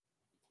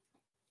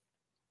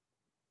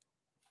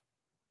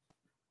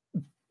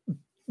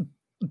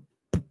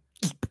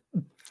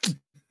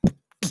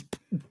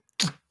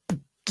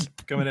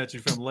Coming at you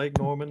from Lake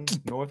Norman,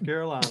 North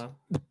Carolina.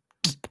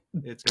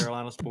 It's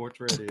Carolina Sports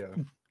Radio.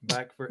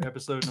 Back for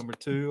episode number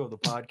 2 of the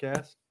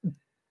podcast.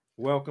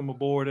 Welcome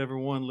aboard,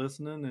 everyone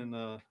listening and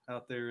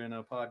out there in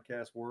a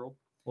podcast world.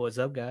 What's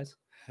up, guys?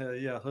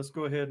 Yeah, let's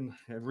go ahead and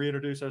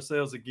reintroduce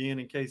ourselves again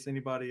in case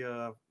anybody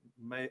I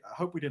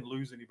hope we didn't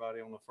lose anybody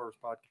on the first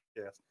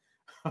podcast.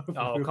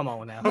 Oh, come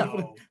on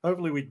now.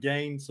 Hopefully we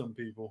gained some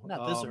people.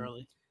 Not this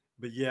early.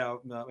 But yeah,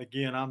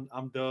 again,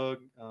 I'm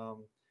Doug.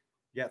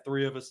 You got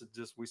 3 of us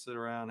that we sit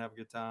around, have a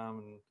good time,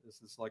 and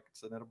this is like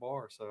sitting at a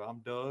bar. So I'm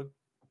Doug.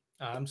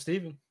 I'm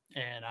Steven.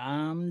 And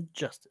I'm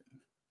Justin.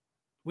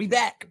 We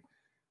back.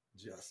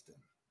 Justin,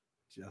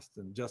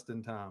 just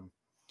in time.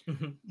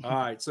 All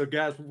right, so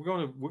guys,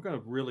 we're gonna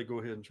really go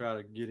ahead and try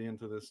to get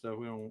into this stuff.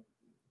 We don't,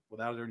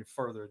 without any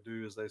further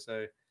ado, as they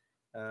say,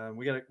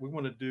 we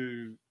want to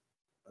do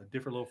a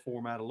different little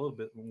format a little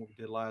bit than what we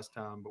did last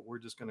time, but we're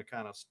just going to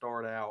kind of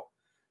start out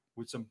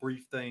with some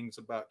brief things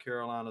about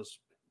Carolina's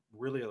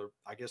really,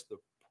 I guess, the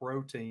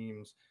pro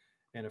teams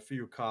and a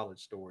few college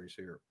stories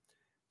here.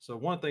 So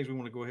one of the things we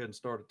want to go ahead and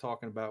start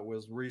talking about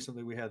was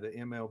recently we had the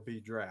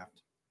MLB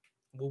draft.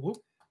 Whoop, whoop.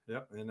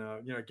 Yep, and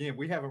again,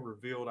 we haven't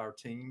revealed our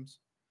teams.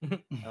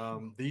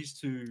 These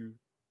two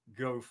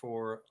go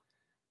for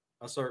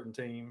a certain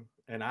team,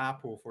 and I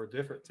pull for a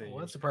different team. Well,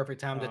 that's the perfect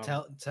time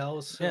to tell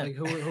us like,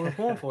 who we're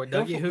pulling for.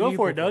 Doug, go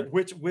for it, Doug.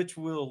 Which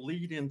will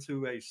lead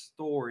into a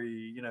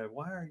story.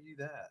 Why are you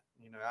that?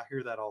 I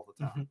hear that all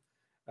the time.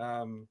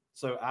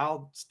 So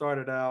I'll start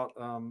it out.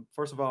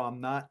 First of all, I'm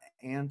not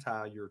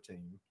anti your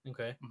team.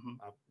 Okay.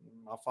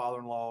 My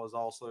father-in-law is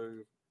also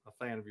a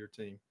fan of your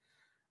team.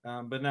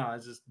 But no,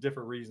 it's just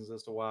different reasons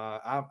as to why.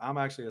 I'm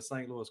actually a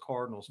St. Louis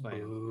Cardinals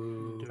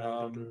fan.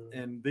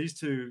 And these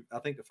two, I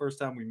think the first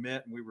time we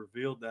met and we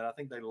revealed that, I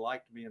think they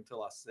liked me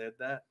until I said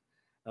that.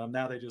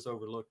 Now they just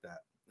overlooked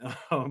that.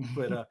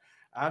 But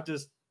I've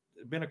just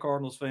been a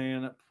Cardinals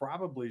fan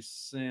probably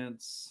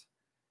since,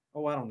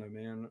 I don't know,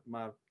 man,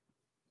 my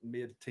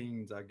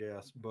mid-teens, I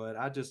guess. But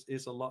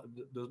it's a lot.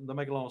 To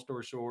make a long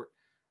story short,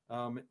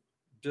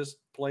 just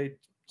played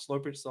slow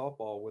pitch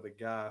softball with a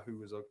guy who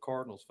was a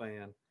Cardinals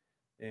fan.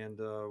 And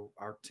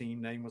our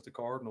team name was the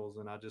Cardinals,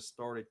 and I just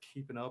started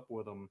keeping up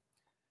with them.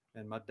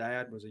 And my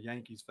dad was a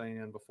Yankees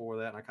fan before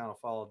that, and I kind of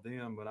followed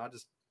them. But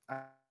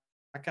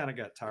I kind of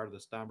got tired of the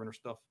Steinbrenner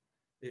stuff.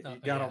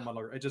 It got on my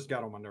nerves. It just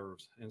got on my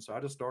nerves, and so I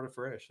just started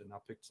fresh, and I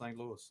picked St.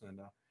 Louis, and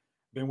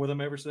been with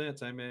them ever since.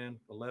 Hey man,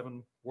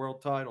 11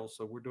 world titles,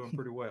 so we're doing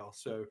pretty well.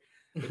 So,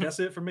 but that's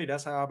it for me.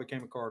 That's how I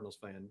became a Cardinals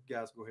fan. You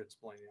guys, go ahead and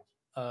explain it.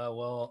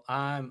 Well,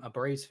 I'm a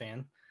Braves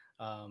fan.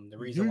 The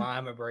reason why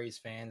I'm a Braves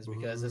fan is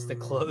because it's the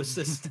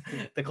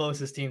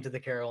closest team to the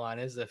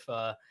Carolinas. If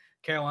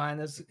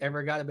Carolinas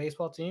ever got a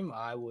baseball team,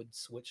 I would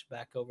switch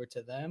back over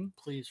to them.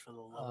 Please, for the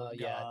love of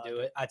God. God. Do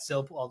it.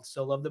 I'll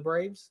still love the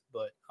Braves,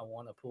 but I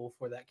want to pull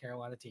for that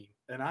Carolina team.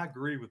 And I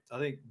agree I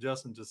think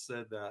Justin just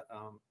said that.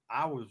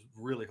 I was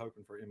really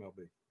hoping for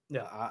MLB.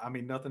 Yeah. I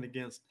mean, nothing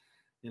against,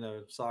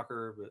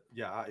 soccer, but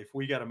yeah, if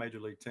we got a major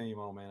league team,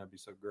 oh man, that'd be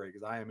so great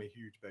because I am a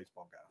huge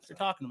baseball guy. They're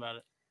talking about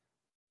it.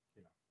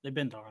 They've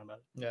been talking about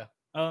it.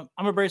 Yeah.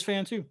 I'm a Braves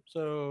fan too.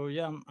 So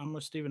yeah, I'm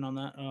with Steven on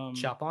that.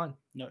 Chop on.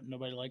 No,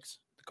 nobody likes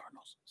the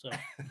Cardinals. So,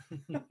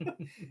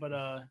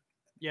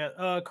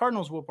 but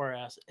Cardinals whoop our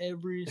ass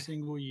every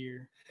single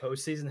year.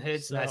 Postseason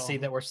hits, and I see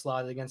that we're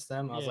slotted against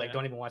them. I was like,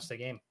 don't even watch the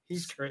game.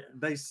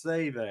 They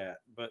say that,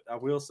 but I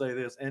will say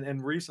this,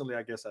 and recently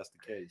I guess that's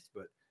the case.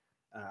 But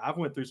I've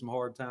went through some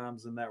hard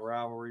times in that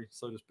rivalry,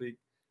 so to speak.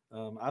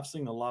 I've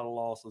seen a lot of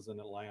losses in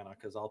Atlanta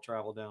because I'll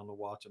travel down to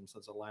watch them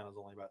since Atlanta's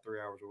only about 3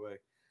 hours away.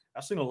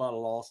 I've seen a lot of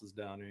losses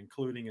down there,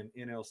 including an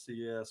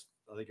NLCS.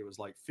 I think it was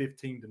like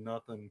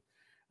 15-0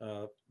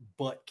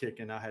 butt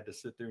kicking. I had to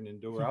sit there and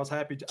endure. I was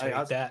happy.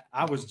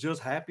 I was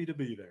just happy to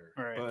be there.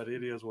 Right. But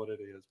it is what it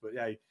is. But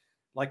yeah,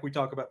 like we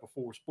talked about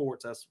before,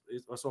 sports. That's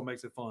what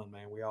makes it fun,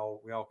 man. We all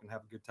can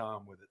have a good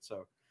time with it.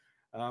 So,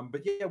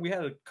 but yeah, we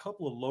had a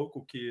couple of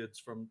local kids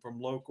from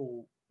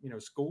local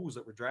schools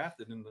that were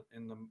drafted in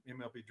the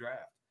MLB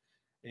draft.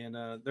 And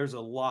there's a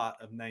lot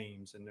of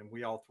names, and then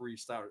we all three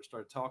started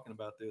talking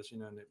about this,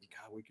 and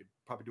God, we could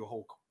probably do a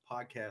whole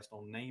podcast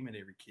on naming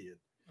every kid.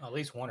 At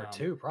least one or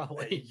two,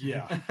 probably.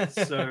 Yeah.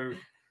 So,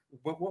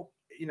 but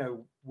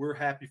we're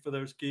happy for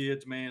those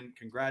kids, man.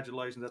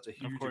 Congratulations. That's a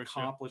huge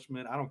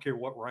accomplishment. Yeah. I don't care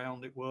what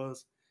round it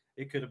was.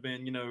 It could have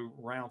been,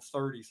 round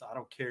 30. So I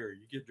don't care.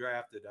 You get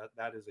drafted.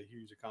 That is a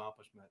huge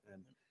accomplishment.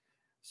 And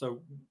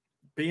so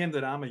being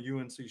that I'm a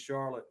UNC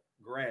Charlotte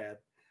grad,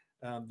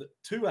 the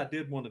two I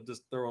did want to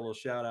just throw a little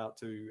shout out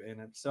to, and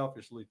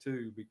selfishly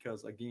too,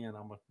 because again,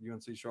 I'm a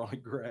UNC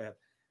Charlotte grad,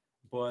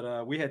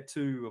 but we had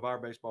 2 of our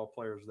baseball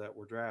players that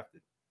were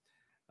drafted.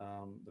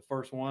 The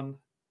first one,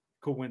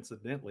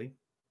 coincidentally,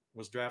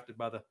 was drafted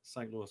by the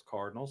St. Louis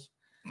Cardinals.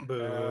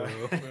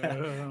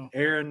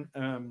 Aaron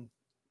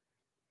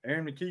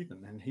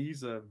McKeithen, and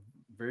he's a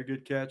very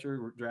good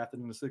catcher. We're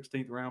drafted in the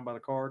 16th round by the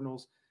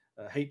Cardinals.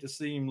 Hate to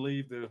see him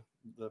leave the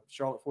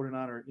Charlotte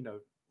 49er,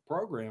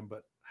 program,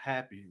 but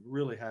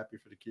really happy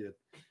for the kid.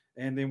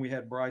 And then we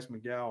had Bryce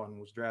McGowan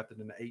was drafted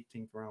in the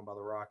 18th round by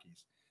the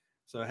Rockies.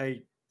 So,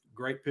 hey,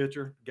 great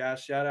pitcher.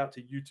 Guys, shout out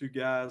to you two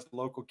guys,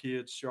 local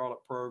kids,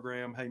 Charlotte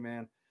program. Hey,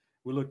 man,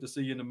 we look to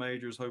see you in the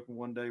majors, hoping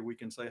one day we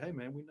can say, hey,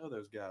 man, we know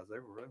those guys. They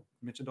were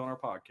mentioned on our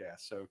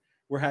podcast. So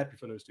we're happy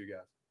for those two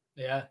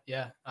guys.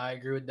 Yeah, I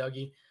agree with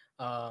Dougie.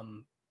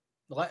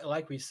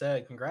 Like we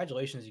said,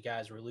 congratulations, you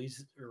guys,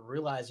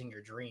 realizing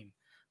your dream.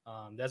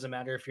 Doesn't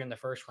matter if you're in the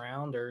first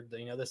round or the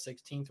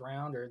 16th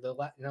round or the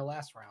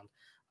last round.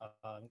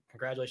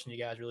 Congratulations, you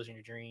guys, realizing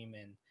your dream,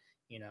 and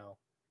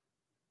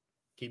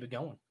keep it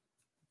going.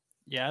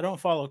 Yeah, I don't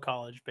follow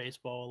college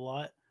baseball a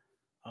lot.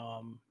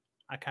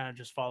 I kind of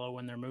just follow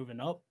when they're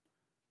moving up.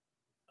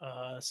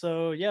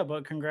 So yeah,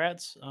 but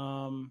congrats.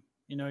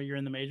 You're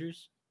in the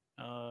majors.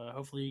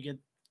 Hopefully you get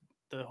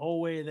the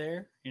whole way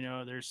there.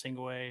 There's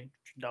single A,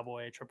 double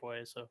A, triple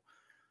A. So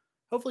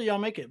hopefully y'all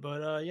make it.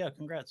 But yeah,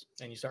 congrats.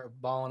 And you start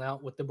balling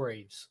out with the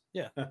Braves.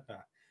 Yeah.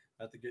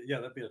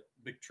 That'd be a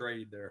big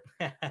trade there.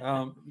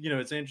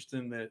 It's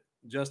interesting that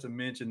Justin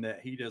mentioned that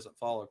he doesn't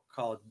follow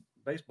college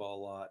baseball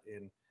a lot.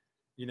 And,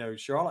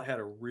 Charlotte had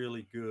a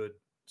really good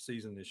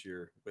season this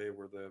year. They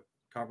were the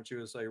Conference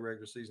USA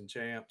regular season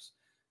champs,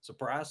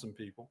 surprised some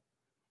people.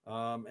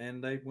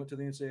 And they went to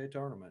the NCAA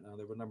tournament.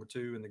 They were number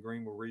 2 in the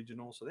Greenville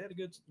Regional, so they had a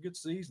good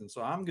season.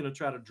 So I'm going to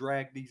try to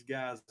drag these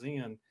guys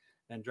in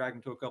and drag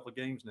them to a couple of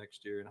games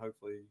next year, and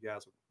hopefully you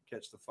guys will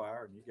catch the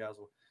fire, and you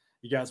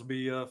guys will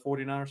be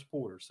 49er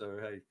supporters. So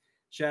hey,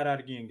 shout out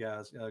again,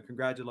 guys.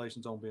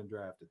 Congratulations on being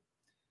drafted.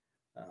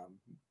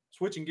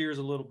 Switching gears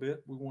a little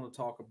bit, we want to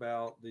talk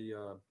about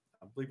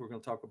I believe we're going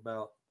to talk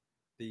about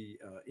the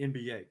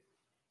NBA.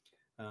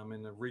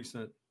 In the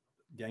recent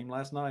game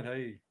last night,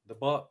 hey, the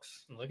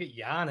Bucks. Look at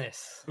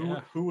Giannis.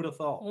 Who would have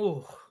thought?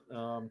 Ooh.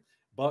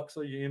 Bucks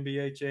are your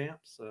NBA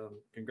champs.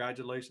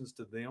 Congratulations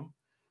to them.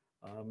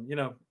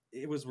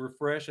 It was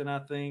refreshing, I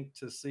think,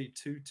 to see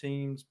two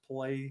teams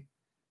play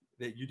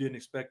that you didn't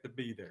expect to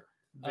be there.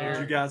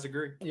 Did you guys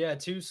agree? Yeah,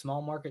 2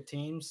 small market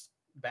teams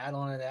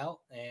battling it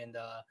out. And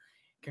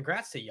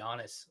congrats to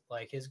Giannis.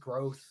 Like, his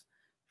growth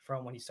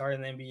from when he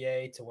started in the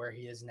NBA to where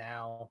he is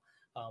now.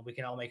 We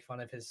can all make fun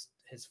of his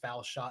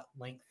foul shot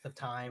length of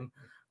time.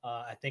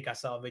 I think I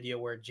saw a video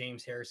where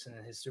James Harrison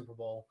in his Super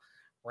Bowl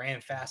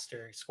ran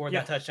faster, scored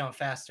that touchdown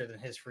faster than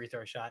his free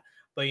throw shot.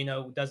 But,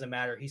 it doesn't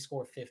matter. He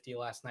scored 50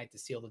 last night to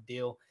seal the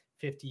deal.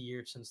 50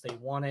 years since they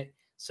won it.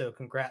 So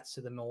congrats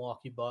to the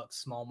Milwaukee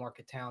Bucks, small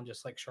market town,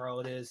 just like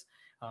Charlotte is.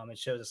 It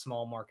shows that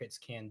small markets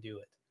can do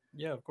it.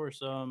 Yeah, of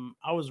course.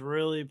 I was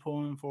really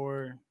pulling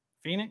for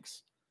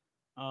Phoenix.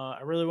 I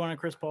really wanted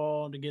Chris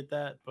Paul to get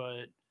that,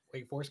 but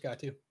Wake Forest got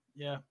to.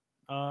 Yeah.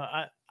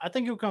 I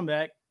think he'll come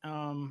back.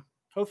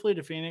 Hopefully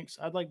to Phoenix.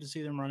 I'd like to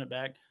see them run it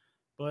back.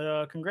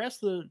 But congrats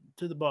to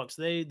the Bucks.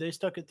 They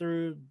stuck it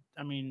through.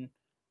 I mean,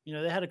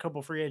 they had a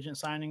couple free agent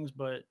signings,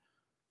 but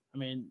I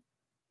mean,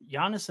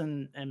 Giannis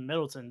and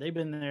Middleton, they've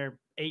been there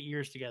 8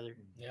 years together.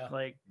 Yeah.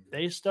 Like,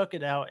 they stuck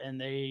it out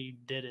and they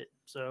did it.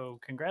 So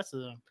congrats to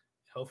them.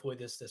 Hopefully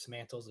this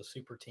dismantles the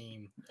super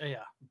team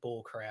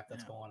bull crap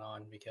that's going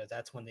on, because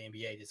that's when the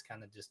NBA just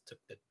kind of just took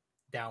the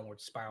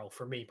downward spiral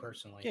for me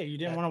personally. Yeah, you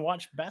didn't want to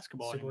watch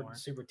basketball anymore.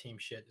 Super team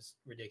shit is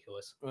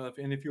ridiculous. Well,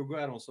 if you'll go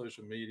out on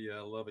social media,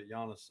 I love it.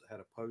 Giannis had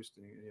a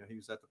posting. He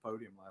was at the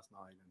podium last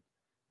night and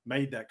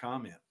made that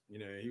comment.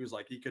 He was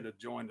like, he could have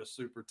joined a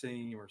super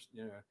team or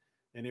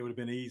and it would have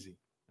been easy.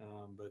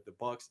 But the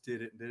Bucks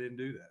did it. They didn't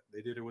do that.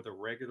 They did it with a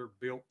regular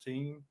built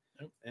team,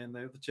 and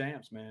they're the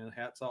champs, man.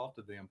 Hats off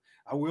to them.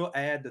 I will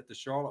add that the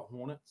Charlotte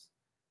Hornets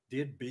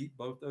did beat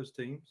both those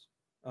teams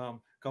a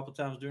couple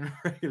times during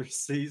the regular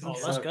season. Oh,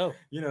 let's go.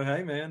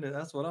 Hey, man,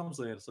 that's what I'm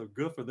saying. So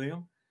good for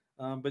them.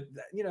 But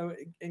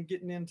and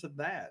getting into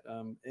that,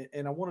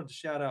 and I wanted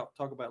to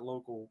talk about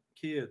local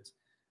kids.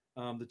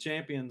 The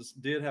champions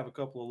did have a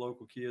couple of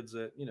local kids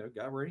that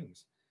got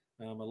rings.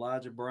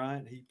 Elijah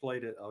Bryant, he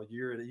played a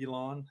year at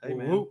Elon. Hey,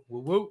 man,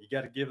 you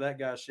got to give that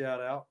guy a shout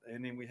out.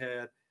 And then we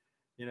had,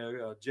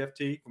 Jeff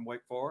Teague from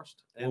Wake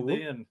Forest. And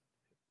then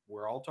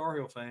we're all Tar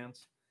Heel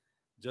fans.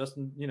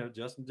 Justin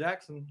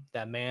Jackson.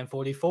 That man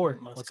 44.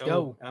 Let's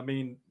go. I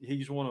mean,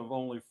 he's one of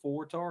only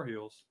 4 Tar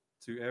Heels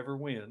to ever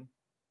win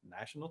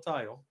national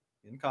title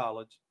in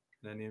college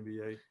and an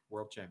NBA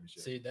World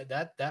Championship. See,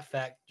 that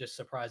fact just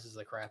surprises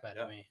the crap out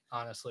of me,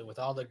 honestly, with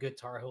all the good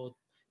Tar Heel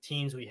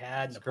teams we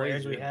had and the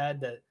players we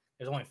had, that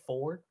there's only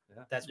 4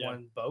 that's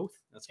won both.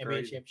 That's NBA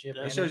crazy. championship.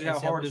 That shows you how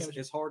hard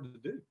it's hard to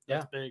do.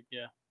 That's big,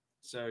 yeah.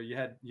 So you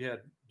had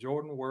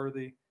Jordan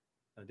Worthy,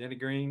 Denny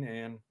Green,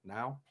 and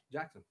now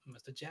Jackson.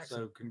 Mr. Jackson.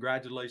 So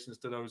congratulations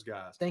to those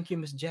guys. Thank you,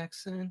 Miss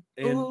Jackson.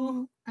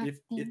 And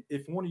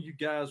if one of you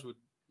guys would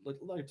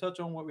like touch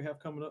on what we have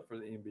coming up for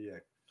the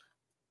NBA.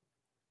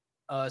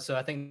 So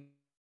I think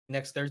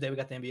next Thursday we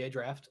got the NBA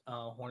draft.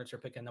 Hornets are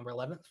picking number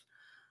 11th.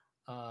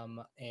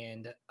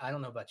 And I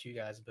don't know about you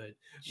guys, but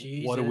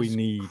What do we Jesus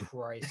need?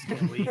 Christ,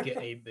 can we get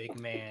a big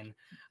man,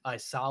 a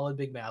solid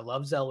big man? I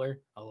love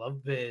Zeller. I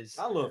love Biz.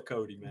 I love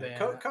Cody, man.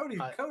 Man,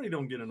 Cody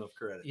don't get enough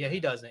credit. Yeah, man. he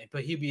doesn't,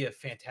 but he'd be a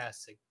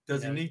fantastic.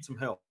 Does he need some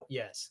help?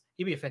 Yes,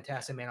 he'd be a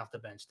fantastic man off the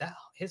bench. That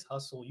his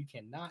hustle, you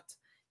cannot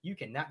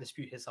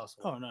dispute his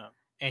hustle. Oh no.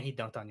 And he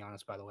dunked on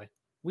Giannis, by the way.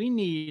 We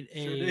need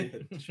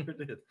Sure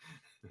did.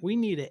 We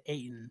need an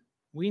Ayton.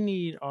 We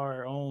need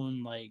our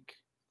own like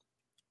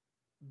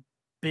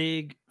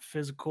big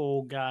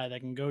physical guy that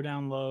can go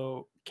down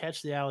low,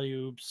 catch the alley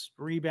oops,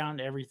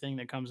 rebound everything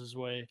that comes his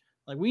way.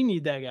 Like we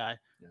need that guy.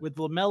 Yeah. With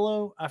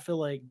LaMelo, I feel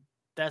like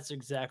that's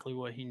exactly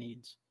what he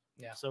needs.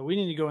 Yeah. So we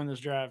need to go in this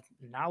draft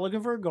not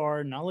looking for a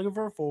guard, not looking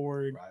for a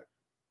forward, Right.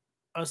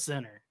 a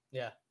center.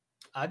 Yeah.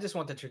 I just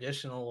want the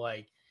traditional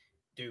like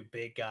dude,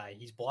 big guy.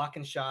 He's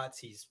blocking shots,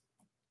 he's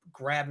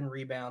grabbing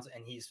rebounds,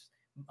 and he's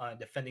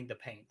defending the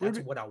paint. That's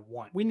what I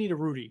want. We need a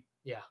Rudy.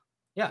 Yeah.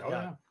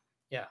 Well,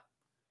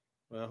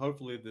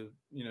 hopefully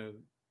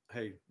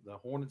hey, the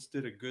Hornets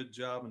did a good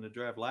job in the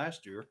draft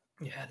last year.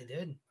 Yeah, they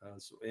did.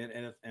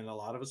 And a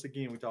lot of us,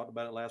 again, we talked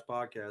about it last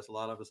podcast. A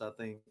lot of us, I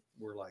think,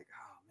 were like,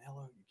 "Oh,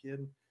 Melo, you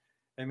kidding?"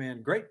 Hey,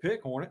 man, great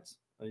pick, Hornets.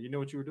 You know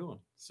what you were doing.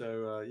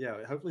 So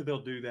hopefully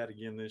they'll do that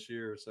again this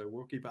year. So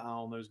we'll keep an eye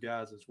on those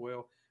guys as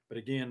well. But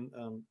again,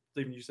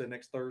 Stephen, you said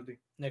next Thursday.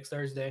 Next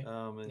Thursday.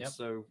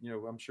 So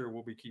I'm sure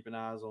we'll be keeping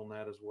eyes on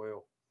that as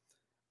well.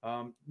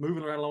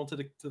 Moving right along to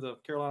the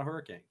Carolina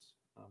Hurricanes.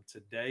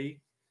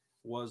 Today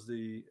was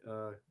the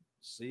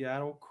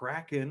Seattle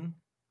Kraken.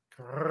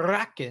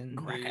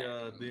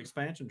 The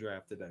expansion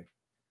draft today,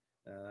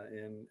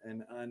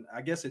 and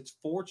I guess it's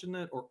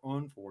fortunate or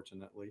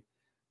unfortunately,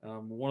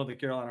 one of the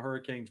Carolina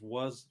Hurricanes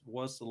was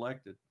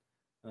selected.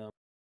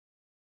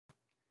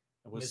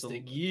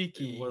 Mr.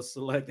 Geeky was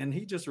selected, and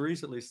he just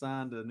recently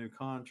signed a new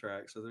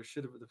contract. So there's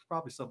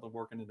probably something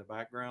working in the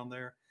background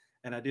there.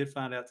 And I did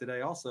find out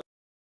today also it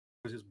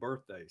was his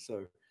birthday.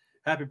 So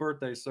happy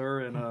birthday,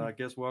 sir, and I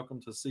guess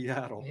welcome to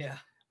Seattle. Yeah.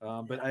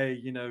 But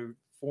hey,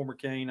 former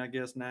Cane, I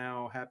guess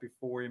now happy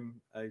for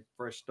him, a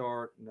fresh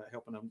start and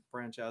helping a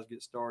franchise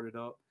get started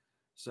up.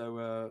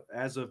 So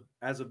as of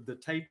the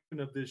taping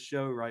of this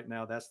show right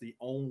now, that's the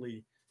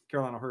only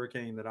Carolina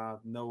Hurricane that I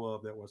know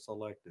of that was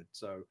selected.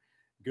 So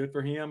good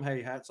for him.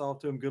 Hey, hats off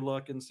to him. Good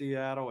luck in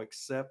Seattle,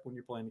 except when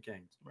you're playing the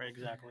Canes. Right,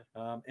 exactly.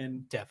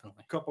 And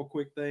definitely a couple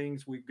quick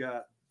things.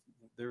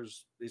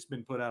 It's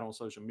been put out on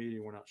social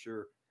media. We're not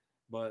sure,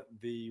 but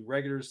the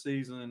regular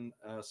season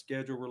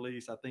schedule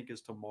release, I think,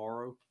 is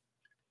tomorrow.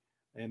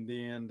 And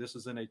then this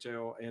is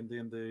NHL, and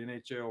then the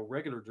NHL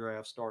regular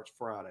draft starts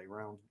Friday,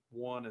 round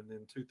 1, and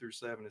then 2 through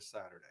 7 is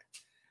Saturday.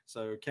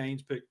 So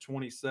Canes pick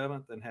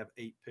 27th and have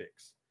 8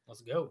 picks.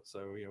 Let's go.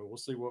 So we'll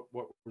see what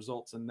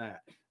results in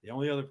that. The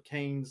only other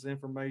Canes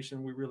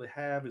information we really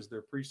have is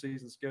their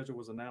preseason schedule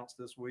was announced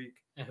this week.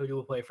 And who do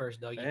we play first,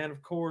 Dougie? And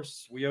of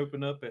course, we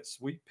open up at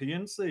Sweet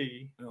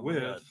PNC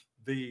with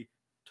the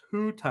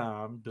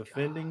two-time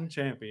defending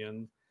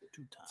champion,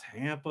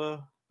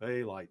 Tampa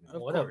Bay Lightning.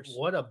 What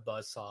a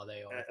buzzsaw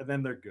they are. And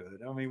then they're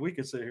good. I mean, we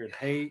could sit here and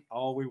hate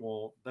all we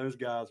want. Those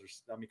guys are,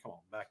 come on,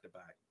 back to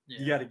back. Yeah.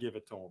 You got to give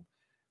it to them.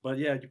 But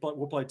yeah,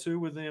 we'll play 2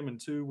 with them and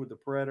 2 with the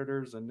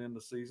Predators, and then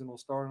the season will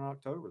start in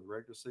October, the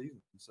regular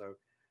season. So,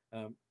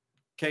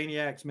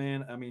 Caniacs,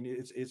 man, I mean,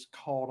 it's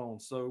caught on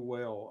so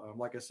well.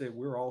 Like I said,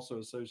 we're also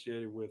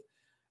associated with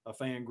a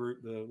fan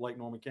group, the Lake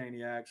Norman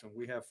Caniacs, and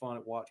we have fun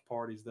at watch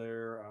parties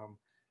there.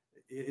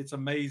 It's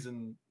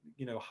amazing,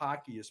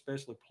 hockey,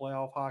 especially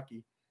playoff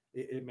hockey.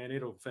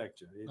 It'll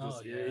affect you.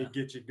 It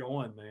gets you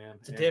going, man.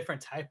 It's a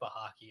different type of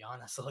hockey,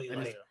 honestly.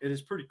 It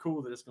is pretty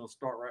cool that it's going to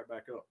start right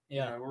back up.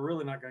 Yeah, we're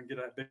really not going to get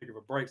that big of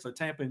a break. So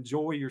Tampa,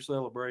 enjoy your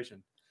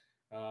celebration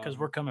because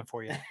we're coming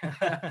for you.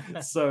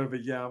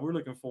 But yeah, we're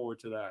looking forward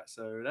to that.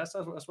 So that's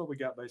what we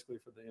got basically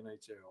for the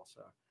NHL.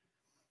 So,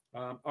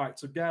 all right.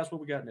 So guys, what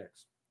we got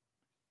next?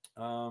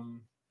 I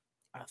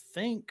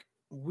think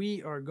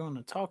we are going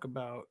to talk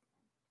about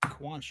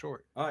Kawan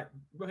Short. All right,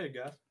 go ahead,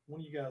 guys. One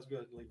of you guys go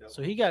ahead and lead that.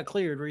 So he got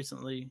cleared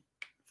recently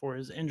for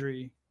his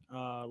injury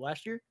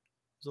last year.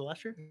 Was it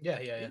last year? Yeah.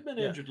 He's been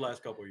injured the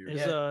last couple of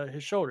years.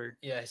 His shoulder.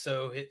 Yeah.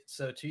 So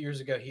 2 years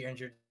ago he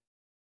injured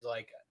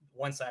like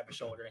one side of his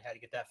shoulder and had to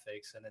get that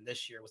fixed, and then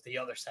this year was the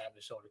other side of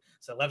his shoulder.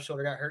 So left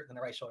shoulder got hurt, and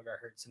the right shoulder got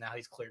hurt. So now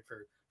he's cleared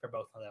for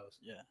both of those.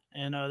 Yeah.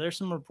 And there's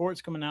some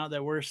reports coming out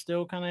that we're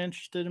still kind of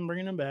interested in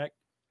bringing him back.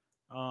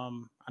 I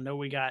know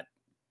we got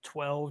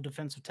 12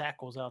 defensive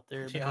tackles out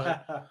there.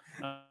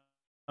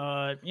 But,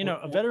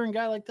 a veteran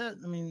guy like that,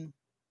 I mean,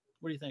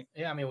 what do you think?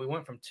 Yeah, I mean, we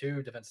went from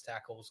 2 defensive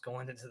tackles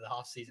going into the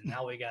offseason.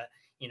 Now we got,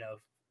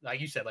 like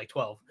you said, like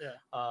 12.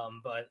 Yeah.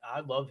 But I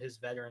love his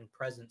veteran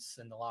presence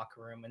in the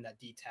locker room and that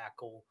D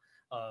tackle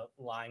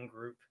line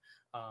group.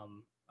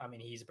 I mean,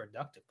 he's a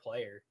productive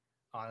player,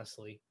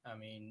 honestly. I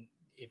mean,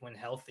 when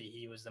healthy,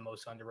 he was the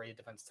most underrated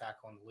defensive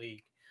tackle in the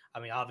league. I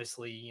mean,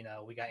 obviously,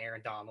 we got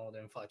Aaron Donald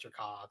and Fletcher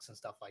Cox and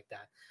stuff like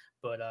that.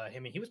 But, I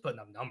mean, he was putting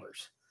up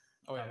numbers.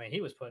 Oh, yeah. I mean, he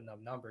was putting up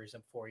numbers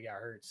before he got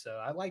hurt.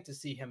 So I'd like to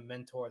see him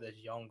mentor this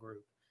young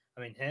group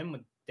I mean, him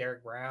with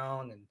Derek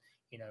Brown and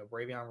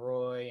Bravion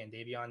Roy and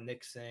Davion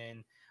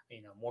Nixon,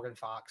 Morgan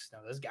Fox. Now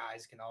those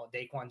guys can all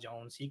Daquan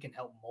Jones. He can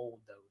help mold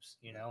those.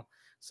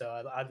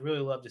 So I'd really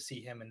love to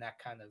see him in that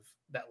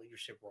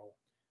leadership role.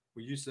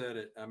 Well, you said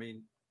it. I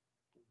mean,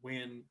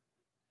 when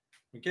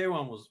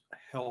K'Waun was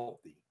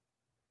healthy,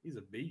 he's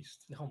a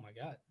beast. Oh my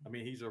God! I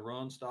mean, he's a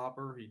run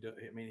stopper.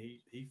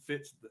 He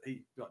fits.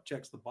 He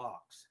checks the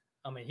box.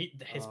 I mean,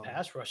 his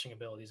pass rushing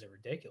abilities are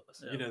ridiculous.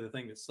 The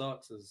thing that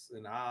sucks is,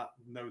 and I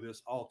know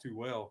this all too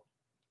well,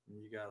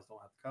 and you guys don't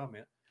have to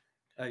comment.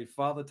 Hey,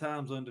 Father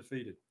Time's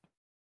undefeated.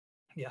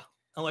 Yeah,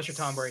 unless you're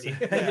Tom Brady.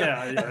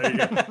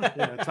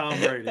 yeah, Tom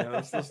Brady.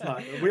 Let's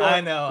not.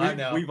 I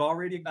know. We've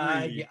already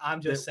agreed.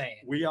 I'm just saying.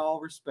 We all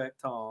respect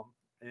Tom,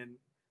 and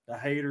the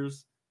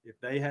haters. If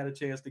they had a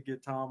chance to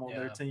get Tom on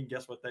their team,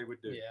 guess what they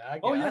would do? Yeah.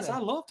 I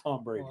love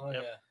Tom Brady. Well,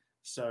 yeah.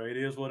 So it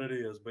is what it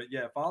is. But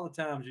yeah, Father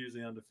Time's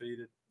usually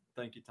undefeated.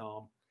 Thank you,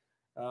 Tom.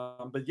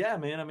 But yeah,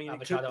 man. I mean,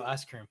 avocado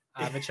ice cream.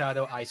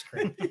 Avocado ice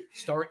cream.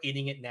 Start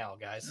eating it now,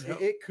 guys.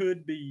 It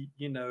could be,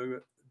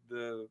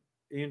 the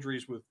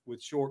injuries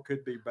with Short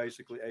could be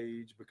basically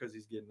age because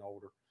he's getting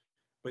older.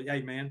 But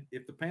hey, man,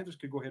 if the Panthers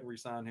could go ahead and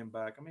re-sign him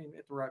back, I mean,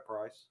 at the right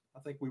price, I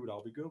think we would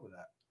all be good with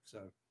that.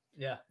 So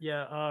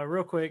yeah.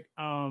 Real quick,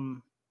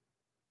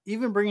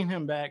 even bringing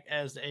him back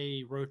as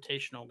a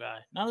rotational guy,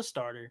 not a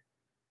starter,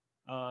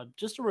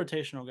 just a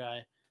rotational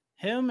guy,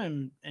 him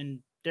and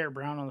Derek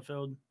Brown on the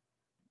field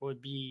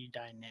would be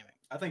dynamic.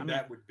 I think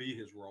that would be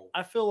his role.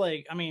 I feel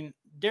like,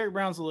 Derek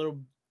Brown's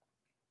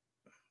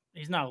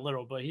he's not a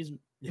little, but he's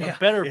a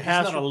better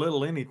pass. He's not a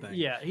little anything.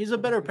 Yeah, he's a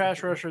better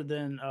pass rusher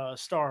than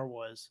Starr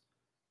was.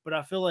 But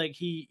I feel like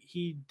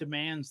he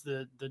demands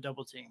the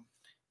double team.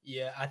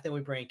 Yeah, I think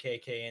we bring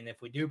KK in.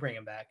 If we do bring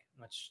him back,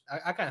 which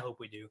I kind of hope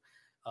we do,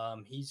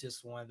 he's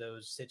just one of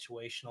those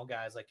situational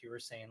guys, like you were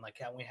saying, like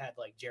how we had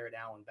like Jared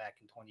Allen back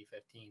in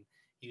 2015.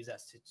 He was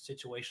that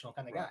situational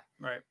kind of guy.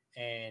 Right.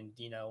 And,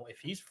 if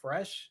he's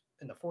fresh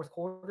in the fourth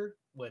quarter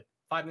with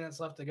 5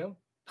 minutes left to go,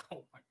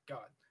 oh, my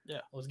God.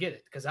 Yeah. Let's get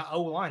it because our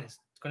O-line is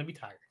going to be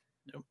tired.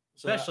 Yep.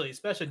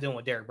 Especially dealing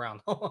with Derek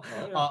Brown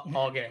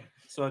all game.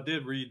 So I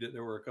did read that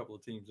there were a couple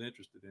of teams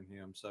interested in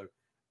him. So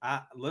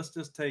let's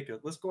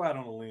go out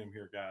on a limb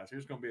here, guys.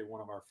 Here's going to be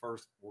one of our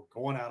first. We're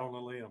going out on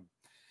a limb.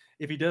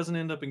 If he doesn't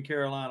end up in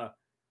Carolina,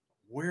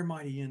 where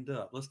might he end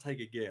up? Let's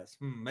take a guess.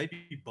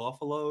 Maybe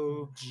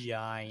Buffalo,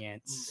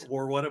 Giants,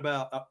 or what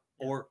about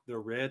or the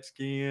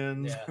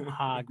Redskins? Yeah,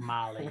 Hog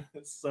Molly.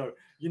 So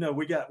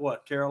we got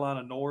what,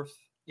 Carolina North?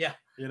 Yeah,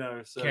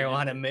 so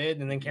Carolina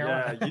Mid, and then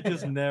Carolina. Yeah, you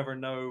just never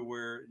know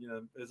where.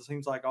 It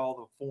seems like all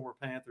the former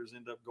Panthers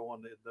end up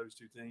going to those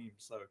two teams.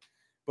 So,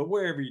 but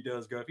wherever he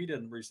does go, if he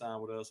doesn't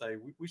re-sign with us, hey,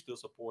 we still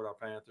support our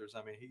Panthers.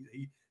 I mean,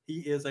 he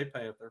is a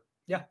Panther.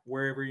 Yeah.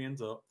 Wherever he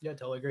ends up. Yeah,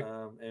 totally agree.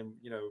 And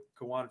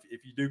K'Waun,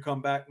 if you do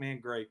come back, man,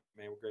 great,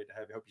 man. We're great to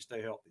have you. Hope you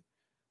stay healthy.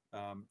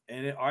 All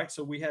right,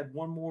 so we had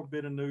one more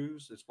bit of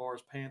news as far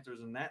as Panthers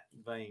in that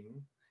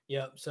vein.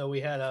 Yep. So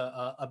we had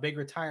a big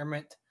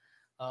retirement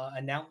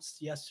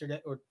announced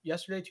yesterday,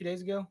 2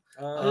 days ago.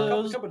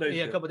 A couple days ago.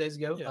 Yeah, a couple days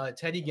ago. Yeah.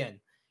 Teddy Ginn.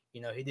 He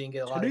didn't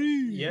get a lot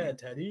Teddy. of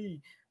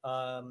Teddy.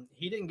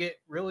 He didn't get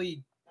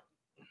really,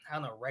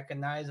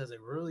 recognized as a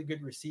really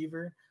good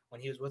receiver when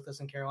he was with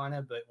us in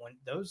Carolina, but when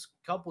those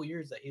couple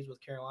years that he was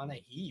with Carolina,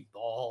 he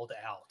balled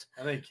out.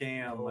 I think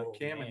Cam man.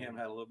 and him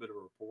had a little bit of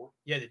rapport.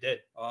 Yeah, they did.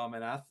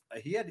 And I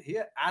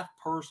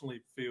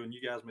personally feel, and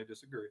you guys may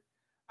disagree,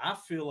 I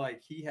feel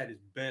like he had his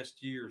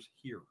best years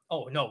here.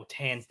 Oh no,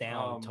 hands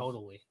down,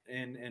 totally.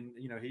 And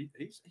he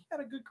had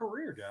a good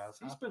career, guys.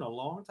 He spent a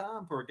long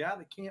time for a guy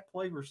that can't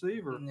play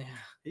receiver.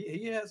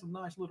 He has a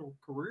nice little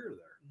career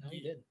there. No,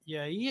 he did.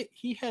 Yeah,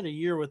 he had a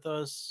year with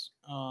us.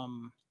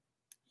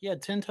 He had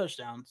 10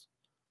 touchdowns.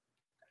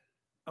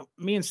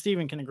 Me and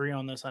Steven can agree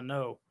on this, I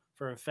know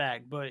for a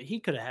fact, but he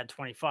could have had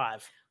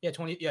 25. Yeah,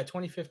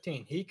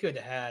 2015. He could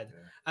have had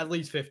at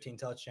least 15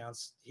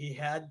 touchdowns. He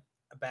had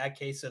a bad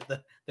case of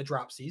the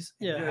dropsies.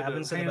 Yeah,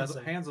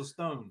 hands of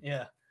stone.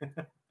 Yeah.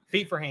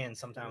 Feet for hands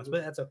sometimes,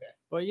 but that's okay.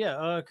 But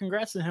yeah,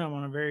 congrats to him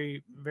on a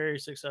very, very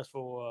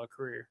successful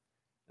career.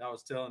 I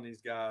was telling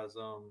these guys,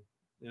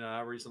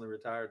 I recently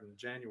retired in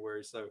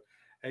January, so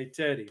hey,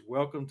 Teddy,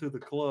 welcome to the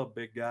club,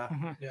 big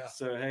guy. Yeah.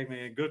 So, hey,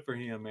 man, good for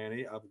him, man.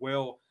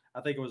 I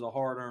think it was a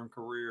hard-earned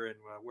career, and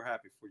we're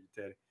happy for you,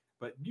 Teddy.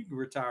 But you can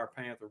retire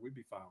Panther. We'd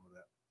be fine with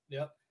that.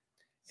 Yep.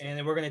 And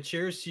then we're going to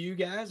cheers to you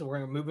guys, and we're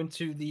going to move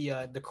into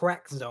the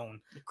crack zone.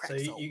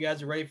 You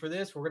guys are ready for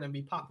this? We're going to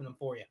be popping them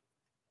for you.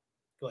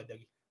 Go ahead,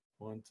 Dougie.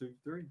 1, 2,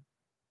 3.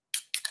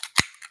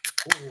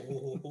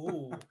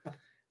 Ooh.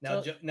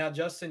 Now,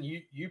 Justin,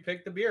 you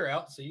picked the beer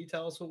out, so you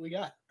tell us what we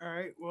got. All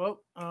right.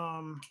 Well,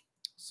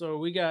 so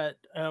we got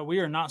we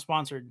are not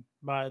sponsored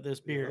by this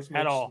beer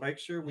at all. Make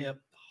sure we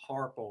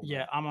harp on.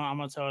 Yeah, I'm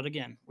gonna tell it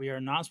again. We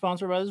are not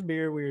sponsored by this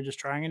beer. We are just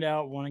trying it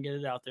out. Want to get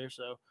it out there.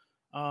 So,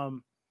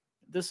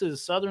 this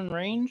is Southern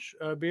Range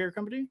Beer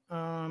Company.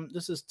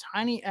 This is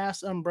Tiny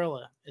Ass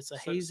Umbrella. It's a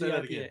hazy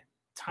IPA.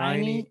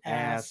 Tiny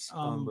Ass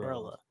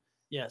Umbrella.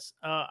 Yes.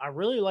 I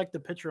really like the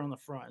picture on the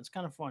front. It's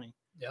kind of funny.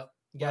 Yep.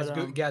 You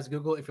guys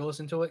Google it. If you're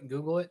listening to it,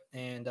 Google it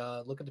and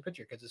look at the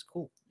picture because it's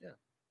cool. Yeah.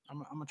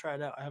 I'm gonna try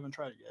it out. I haven't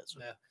tried it yet. So.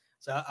 Yeah.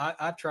 So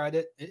I've tried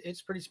it.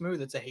 It's pretty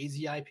smooth. It's a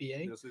hazy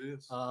IPA. Yes, it is.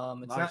 It's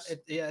Nice.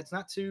 it's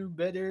not too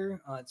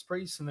bitter. It's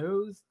pretty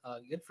smooth.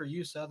 Good for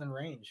you, Southern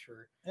Range,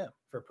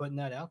 for putting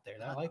that out there.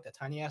 I like that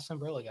tiny ass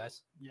umbrella,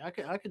 guys. Yeah,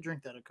 I could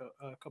drink that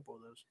a couple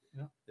of those.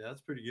 Yeah,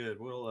 that's pretty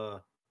good.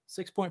 We'll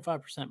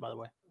 6.5%, by the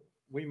way.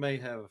 we may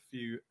have a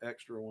few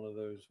extra one of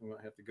those we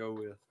might have to go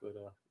with, but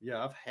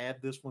yeah, I've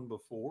had this one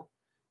before.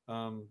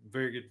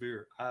 Very good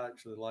beer. I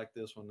actually like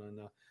this one, and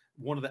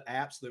one of the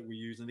apps that we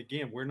use. And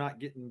again, we're not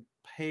getting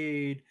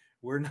paid.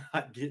 We're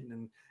not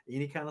getting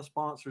any kind of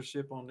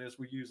sponsorship on this.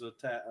 We use I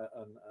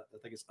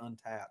think it's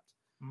Untapped,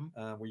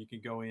 where you can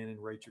go in and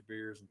rate your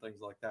beers and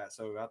things like that.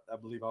 So I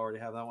believe I already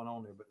have that one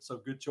on there. But so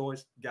good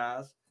choice,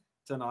 guys,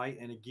 tonight.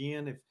 And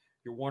again, if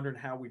you're wondering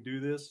how we do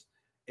this,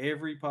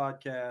 every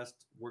podcast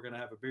we're going to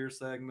have a beer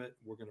segment.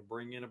 We're going to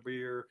bring in a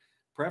beer,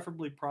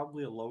 preferably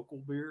probably a local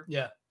beer.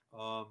 Yeah.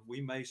 We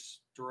may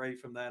stray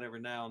from that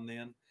every now and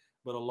then,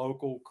 but a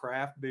local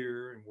craft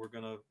beer, and we're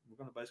gonna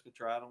basically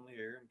try it on the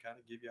air and kind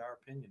of give you our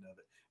opinion of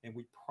it. And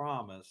we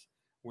promise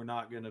we're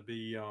not gonna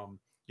be, oh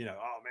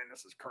man,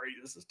 this is crazy,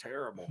 this is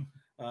terrible.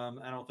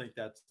 I don't think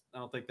that's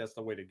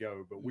the way to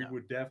go. But we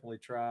would definitely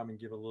try them and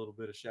give a little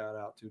bit of shout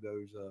out to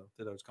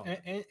those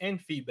comments and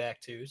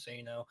feedback too. So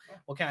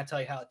we'll kind of tell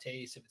you how it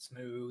tastes, if it's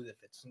smooth, if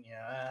it's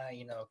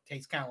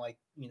tastes kind of like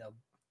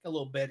a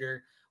little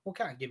bitter. We'll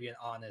kind of give you an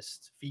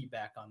honest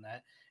feedback on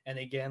that. And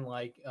again,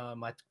 like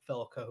my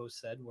fellow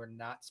co-host said, we're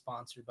not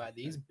sponsored by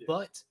these,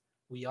 but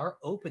we are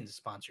open to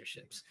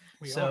sponsorships.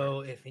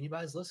 If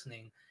anybody's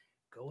listening,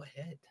 go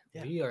ahead.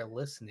 Yeah. We are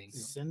listening.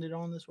 Send it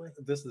on this way.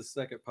 This is the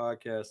second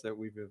podcast that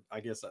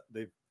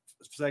the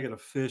second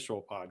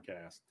official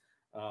podcast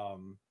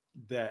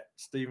that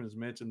Steven's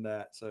mentioned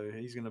that. So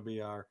he's going to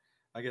be our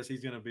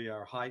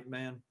hype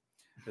man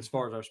as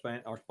far as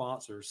our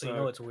sponsors.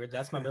 So it's weird.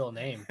 That's my middle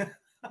name.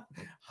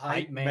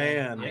 Hype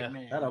man.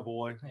 That a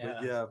boy. Yeah.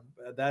 But yeah,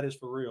 that is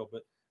for real.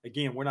 But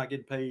again, we're not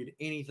getting paid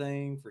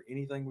anything for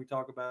anything we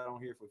talk about on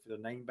here. If the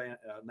name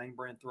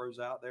brand throws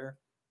out there,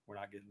 we're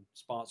not getting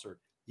sponsored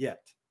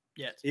yet.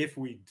 If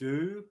we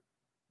do,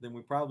 then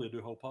we probably do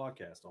a whole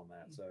podcast on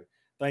that. So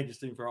thank you,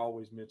 Steve, for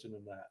always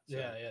mentioning that. So,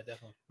 yeah,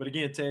 definitely. But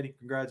again, Teddy,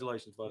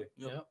 congratulations, buddy.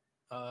 Yep.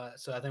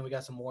 So I think we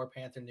got some more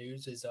Panther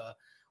news.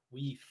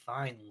 We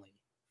finally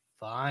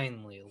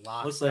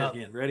locked Let's say up.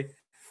 it again. Ready?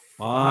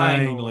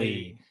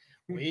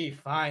 We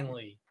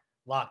finally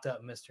locked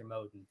up Mr.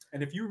 Moden.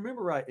 And if you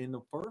remember right, in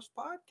the first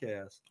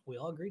podcast, we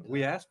all agreed.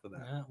 We asked for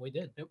that. Yeah, we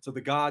did. Yep. So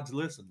the gods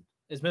listened.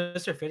 Is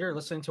Mr. Fitter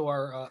listening to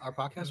our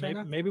podcast right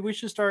now? Maybe we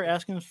should start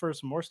asking for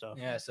some more stuff.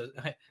 Yeah. So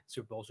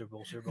Super Bowl.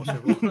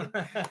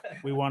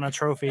 We want a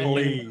trophy,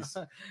 please.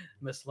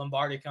 Miss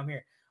Lombardi, come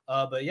here.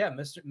 But yeah,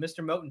 Mr.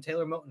 Moten,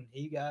 Taylor Moten,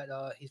 he's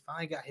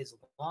finally got his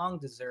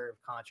long-deserved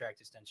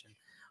contract extension.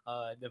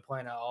 Been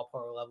playing at all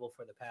pro level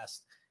for the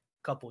past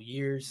couple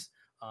years.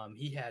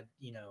 He had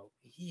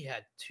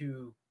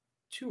two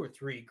or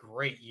three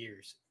great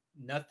years.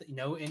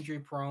 No injury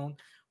prone,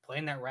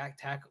 playing that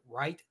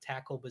right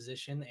tackle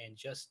position and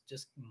just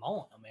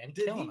mauling them, man.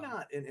 Did he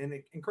not?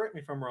 And correct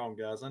me if I'm wrong,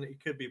 guys. I know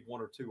it could be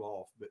one or two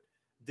off, but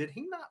did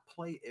he not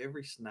play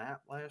every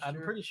snap last year?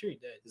 I'm pretty sure he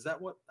did. Is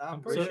that what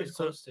I'm pretty sure he's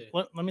close to?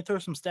 Let me throw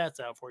some stats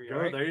out for you.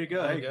 Right? There you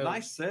go. Hey,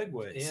 nice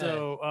segue. Yeah,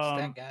 so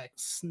stat guy.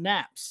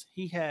 Snaps.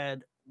 He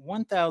had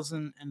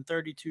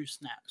 1,032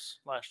 snaps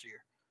last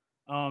year.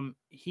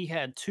 He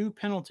had 2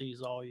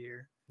 penalties all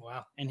year.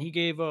 Wow. And he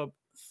gave up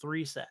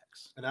 3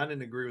 sacks. And I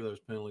didn't agree with those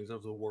penalties.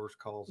 Those were the worst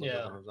calls I've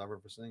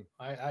ever seen.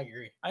 I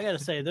agree. I got to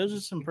say, those are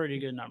some pretty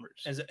good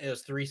numbers. It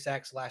was 3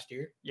 sacks last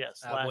year.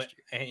 Yes, last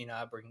year. And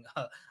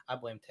I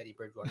blame Teddy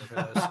Bridgewater for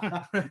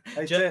those.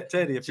 Hey,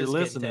 Teddy, if you're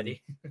listening.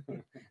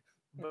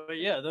 But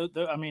yeah,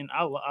 I mean,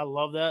 I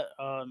love that.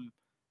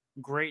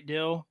 Great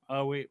deal.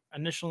 We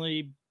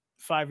initially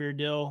 5-year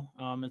deal.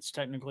 It's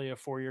technically a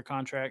 4-year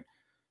contract.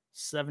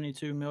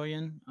 72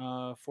 million,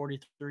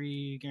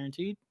 43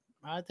 guaranteed.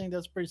 I think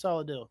that's a pretty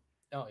solid deal.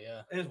 Oh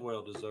yeah, it's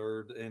well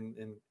deserved. And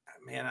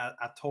man,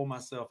 I told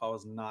myself I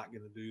was not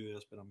going to do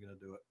this, but I'm going to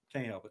do it.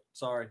 Can't help it.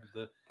 Sorry,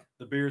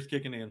 the beer's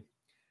kicking in.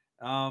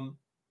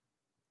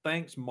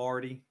 Thanks,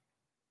 Marty.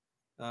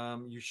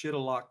 You should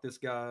have locked this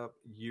guy up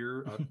a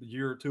year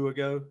or two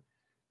ago.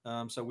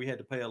 So we had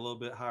to pay a little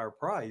bit higher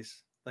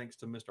price thanks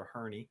to Mr.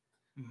 Herney.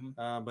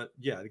 Mm-hmm. But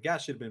yeah, the guy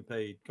should have been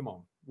paid. Come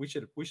on, we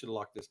should have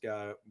locked this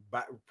guy up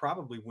back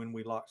probably when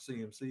we locked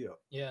CMC up.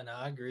 Yeah, no,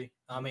 I agree.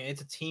 I mean,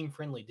 it's a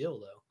team-friendly deal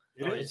though.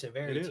 It's a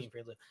very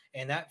team-friendly,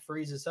 and that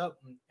frees us up.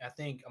 I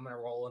think I'm going to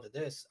roll into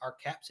this. Our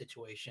cap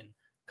situation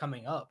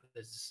coming up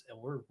is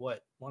we're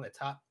one of the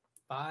top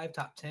 5,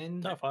 top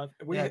 10, top 5.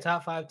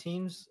 Top 5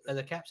 teams as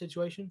a cap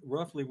situation.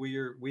 Roughly,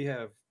 we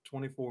have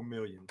 24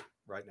 million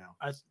right now.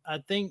 I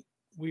think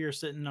we are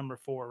sitting number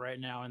 4 right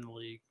now in the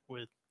league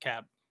with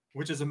cap.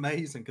 Which is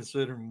amazing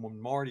considering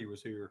when Marty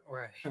was here.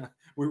 Right.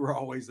 We were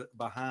always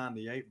behind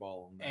the 8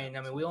 ball on that. And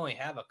I mean, we only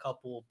have a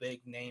couple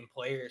big name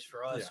players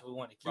for us we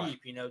want to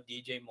keep. Right.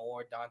 DJ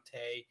Moore,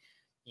 Dante,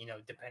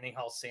 depending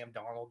how Sam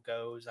Darnold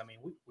goes, I mean,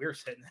 we're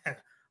sitting in a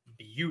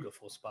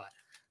beautiful spot.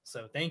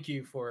 So thank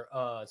you for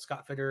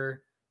Scott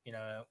Fitter,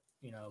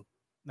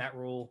 Matt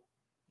Rule,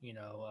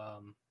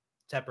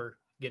 Tepper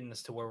getting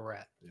us to where we're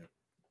at. Yeah.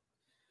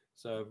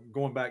 So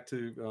going back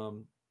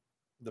to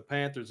the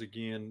Panthers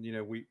again,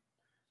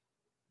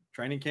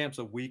 training camp's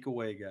a week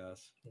away,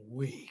 guys.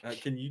 Week.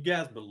 Can you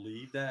guys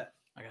believe that?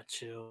 I got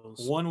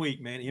chills. 1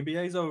 week, man.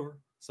 NBA's over.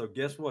 So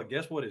guess what?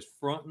 Guess what is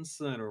front and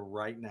center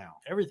right now?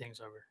 Everything's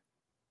over.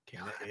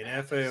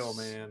 NFL,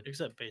 man.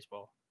 Except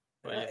baseball.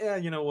 But yeah,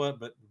 you know what?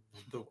 But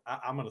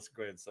I'm going to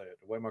go ahead and say it.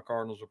 The way my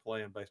Cardinals are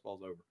playing,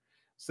 baseball's over.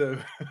 So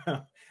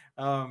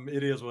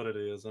it is what it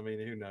is. I mean,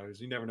 who knows?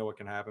 You never know what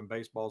can happen.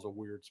 Baseball's a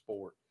weird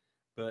sport.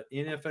 But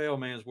NFL,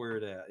 man, is where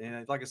it's at.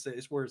 And like I said,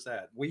 it's where it's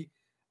at.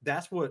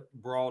 That's what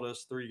brought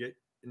us three.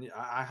 And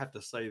I have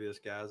to say this,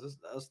 guys.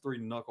 Us three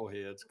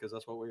knuckleheads, because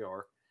that's what we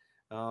are.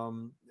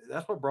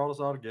 That's what brought us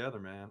all together,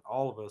 man.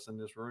 All of us in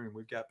this room.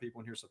 We've got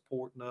people in here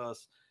supporting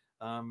us.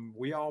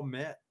 We all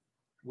met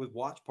with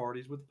watch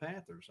parties with the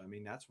Panthers. I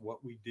mean, that's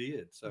what we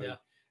did. So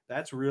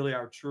that's really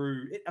our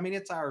true.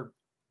 It's our.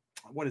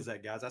 What is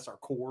that, guys? That's our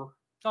core.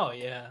 Oh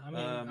yeah, I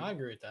mean, I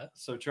agree with that.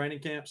 So training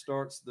camp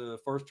starts. The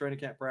first training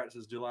camp practice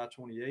is July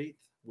 28th,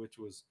 which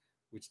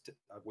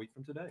a week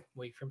from today.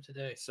 Week from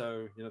today.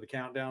 So the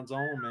countdown's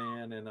on,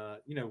 man.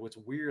 And what's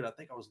weird? I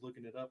think I was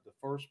looking it up. The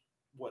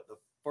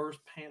first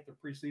Panther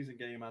preseason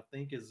game, I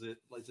think is it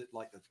like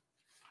the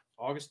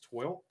August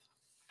 12th,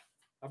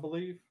 I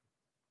believe,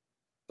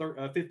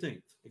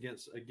 15th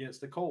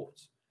against the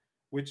Colts,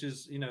 which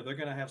is they're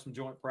going to have some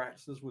joint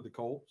practices with the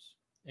Colts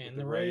and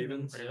the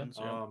Ravens.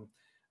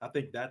 I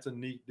think that's a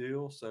neat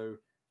deal. So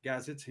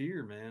guys, it's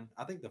here, man.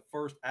 I think the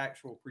first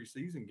actual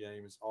preseason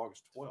game is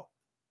August 12th.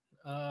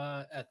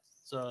 At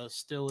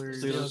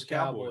Steelers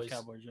Cowboys.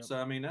 Yep. So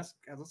I mean that's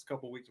a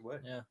couple of weeks away.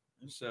 Yeah.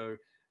 So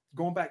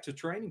going back to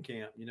training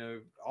camp,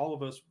 all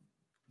of us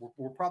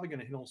we're probably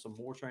going to hit on some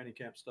more training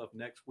camp stuff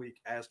next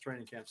week as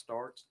training camp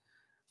starts.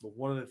 But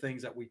one of the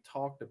things that we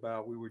talked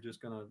about, we were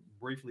just going to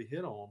briefly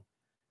hit on,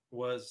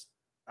 was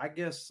I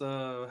guess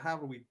how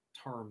do we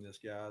term this,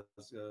 guys?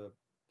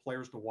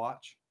 Players to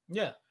watch.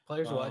 Yeah,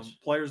 players to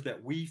watch. Players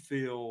that we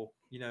feel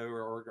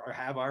or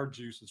have our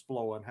juices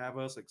flowing, have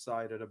us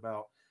excited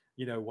about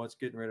what's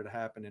getting ready to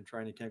happen in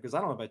training camp. Because I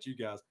don't know about you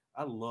guys,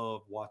 I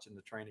love watching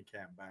the training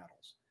camp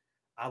battles.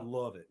 I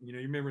love it. You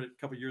remember a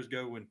couple of years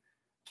ago when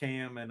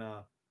Cam and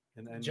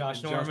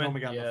Josh Norman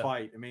got in the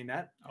fight. I mean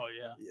that. Oh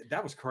yeah,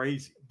 that was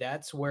crazy.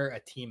 That's where a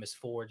team is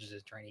forged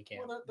as training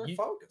camp. Well, they're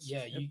focused.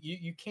 Yeah,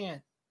 you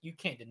can't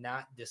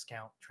not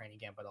discount training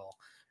camp at all,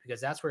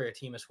 because that's where a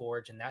team is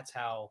forged, and that's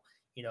how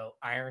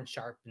iron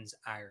sharpens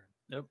iron.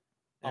 Yep,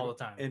 all the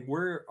time. And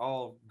we're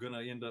all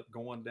gonna end up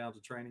going down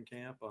to training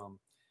camp.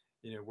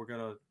 We're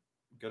gonna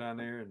go down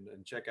there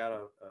and check out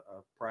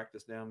a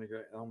practice down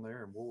there,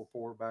 and we'll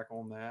report back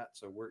on that.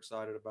 So we're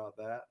excited about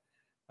that.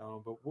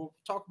 But we'll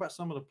talk about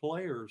some of the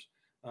players.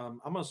 I'm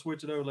going to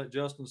switch it over, let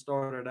Justin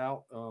start it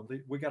out.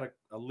 We got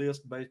a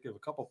list basically of a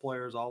couple of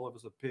players all of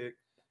us have picked,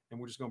 and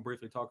we're just going to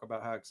briefly talk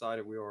about how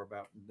excited we are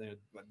about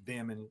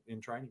them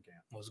in training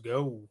camp. Let's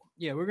go.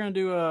 Yeah, we're going to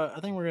do I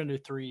think we're going to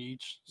do 3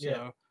 each.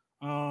 So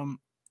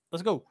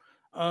let's go.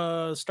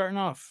 Starting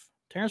off,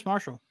 Terrace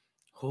Marshall.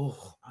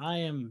 Oh, I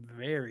am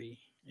very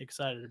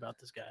excited about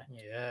this guy.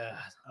 Yeah.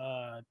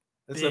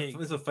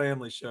 It's a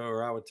family show,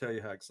 or I would tell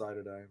you how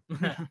excited I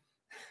am.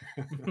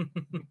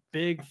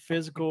 Big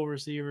physical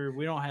receiver.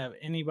 We don't have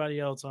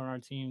anybody else on our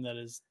team that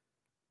is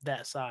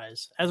that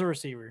size as a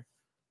receiver.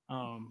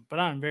 But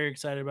I'm very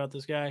excited about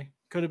this guy.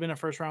 Could have been a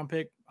first round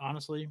pick,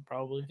 honestly,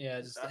 probably.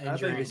 Yeah, just I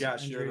think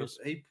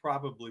he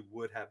probably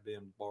would have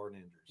been barring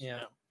injuries.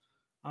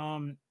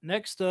 Yeah.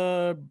 Next,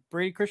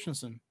 Brady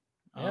Christensen.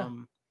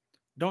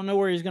 Don't know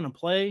where he's going to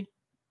play.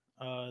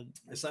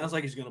 It sounds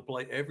like he's going to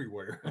play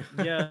everywhere.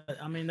 Yeah,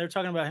 I mean, they're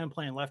talking about him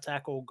playing left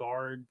tackle,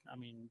 guard. I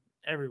mean,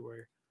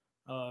 everywhere.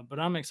 But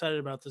I'm excited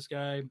about this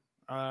guy.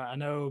 I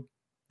know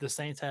the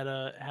Saints had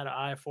an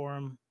eye for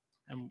him,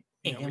 and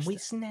we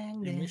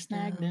snagged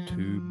him.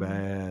 Too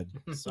bad.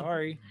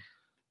 Sorry,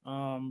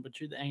 but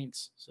you're the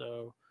Aints.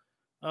 So,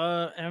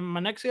 and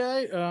my next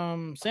guy,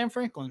 Sam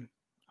Franklin.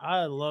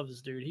 I love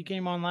this dude. He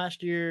came on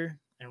last year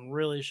and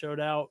really showed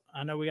out.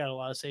 I know we got a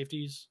lot of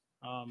safeties.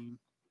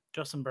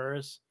 Justin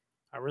Burris,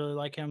 I really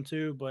like him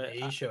too. But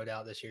he showed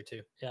out this year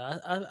too. Yeah,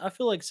 I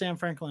feel like Sam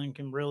Franklin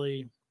can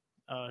really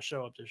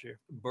show up this year.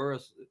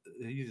 Burris,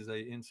 he's a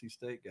NC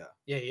State guy.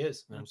 Yeah, he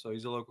is. So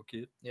he's a local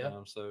kid. Yeah.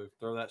 So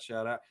throw that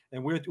shout out,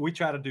 and we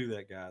try to do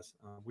that, guys.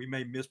 We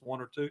may miss one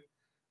or two,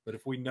 but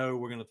if we know,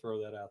 we're going to throw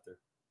that out there.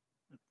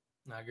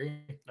 I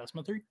agree. That's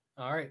my 3.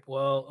 All right.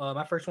 Well,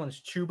 my first one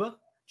is Chuba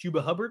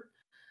Hubbard.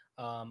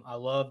 I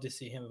love to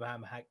see him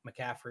behind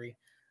McCaffrey.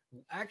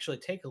 Actually,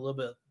 take a little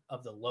bit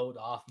of the load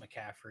off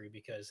McCaffrey,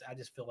 because I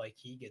just feel like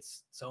he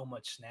gets so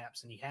much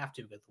snaps, and you have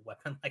to with a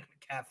weapon like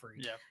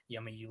McCaffrey. Yeah,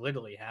 I mean, you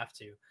literally have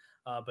to.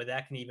 But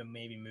that can even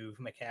maybe move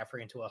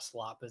McCaffrey into a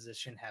slot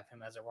position, have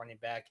him as a running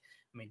back.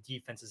 I mean,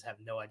 defenses have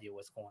no idea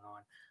what's going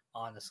on,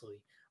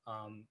 honestly.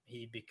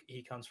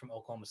 He comes from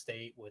Oklahoma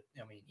State with,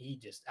 I mean,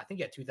 I think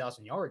he had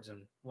 2,000 yards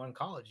in one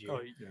college year.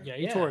 Oh yeah,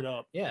 he tore it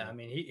up. Yeah, I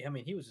mean,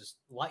 he was just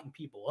lighting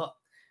people up.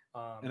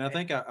 And I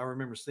think I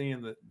remember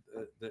seeing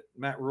that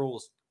Matt Rule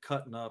was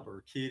cutting up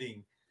or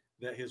kidding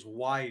that his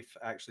wife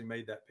actually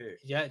made that pick.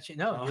 Yeah,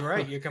 no, you're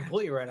right. You're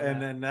completely right.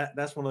 And then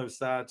that's one of those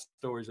side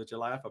stories that you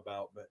laugh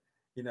about. But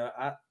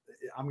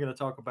I'm going to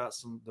talk about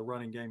the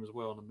running game as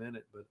well in a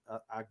minute.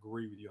 But I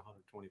agree with you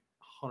 120%.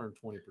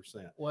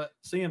 What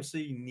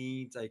CMC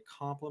needs a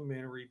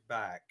complimentary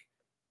back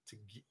to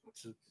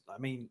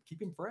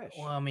keep him fresh.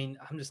 Well, I mean,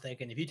 I'm just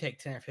thinking if you take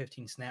 10 or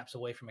 15 snaps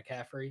away from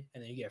McCaffrey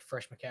and then you get a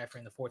fresh McCaffrey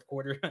in the fourth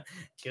quarter,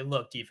 good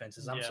luck,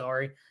 defenses. I'm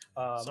sorry.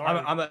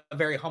 I'm a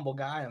very humble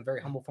guy. I'm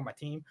very humble for my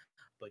team.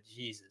 But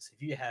Jesus,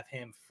 if you have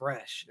him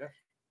fresh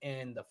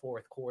in the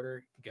fourth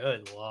quarter,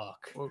 good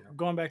luck. Well,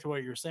 going back to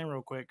what you were saying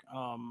real quick,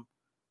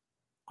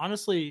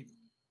 honestly,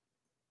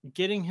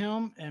 getting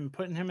him and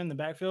putting him in the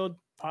backfield,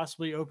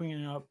 possibly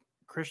opening up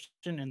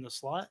Christian in the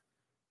slot,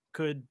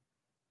 could,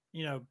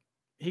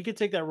 he could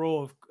take that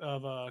role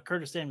of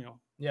Curtis Samuel.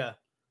 Yeah.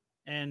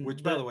 And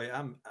which, by the way,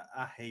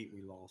 I hate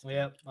we lost.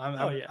 Yeah,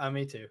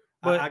 me too.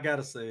 But I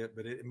gotta say it.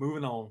 But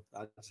moving on,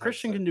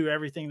 Christian can do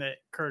everything that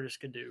Curtis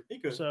could do. He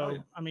could. So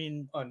I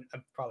mean,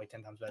 probably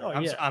 10 times better.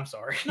 I'm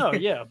sorry. No,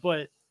 yeah,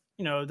 but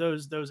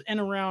those in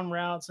around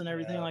routes and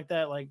everything like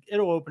that, like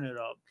it'll open it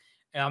up.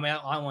 And I mean,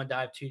 I don't want to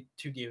dive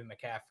too deep in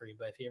McCaffrey,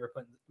 but if he ever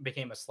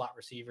became a slot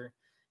receiver,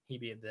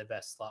 he'd be the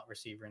best slot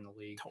receiver in the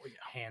league,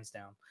 hands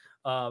down.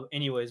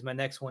 Anyways, my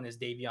next one is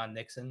Davion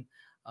Nixon,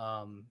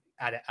 out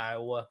of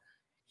Iowa.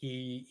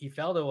 He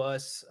fell to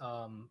us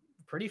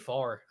pretty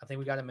far. I think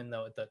we got him in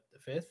the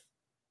fifth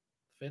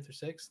or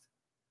sixth.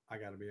 I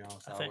got to be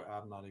honest,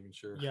 I'm not even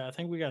sure. Yeah, I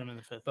think we got him in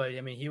the fifth. But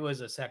I mean, he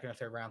was a second or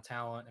third round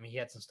talent. I mean, he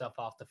had some stuff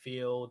off the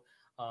field,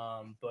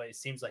 but it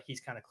seems like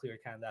he's kind of cleared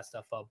that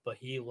stuff up. But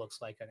he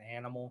looks like an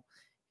animal.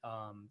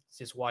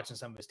 Just watching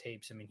some of his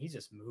tapes, I mean, he's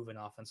just moving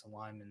offensive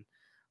linemen.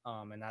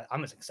 And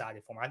I'm just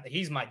excited for him.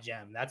 He's my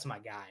gem. That's my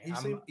guy. He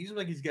seems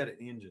like he's got an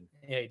engine.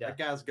 Yeah, he does. That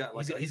guy's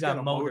got he's got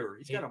a motor.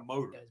 He's got a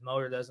motor. His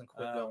motor doesn't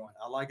quit going.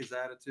 I like his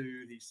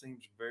attitude. He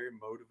seems very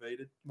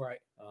motivated. Right.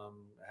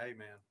 Hey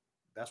man,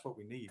 that's what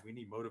we need. We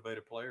need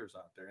motivated players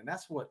out there, and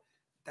that's what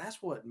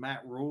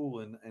Matt Rule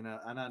and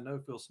I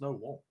know Phil Snow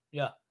want.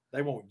 Yeah.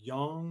 They want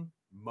young,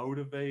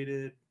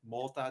 motivated,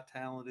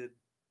 multi-talented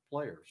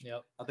players.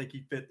 Yep. I think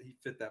he fit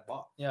that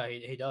box. Yeah,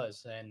 he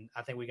does, and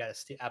I think we got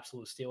to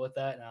absolute steal with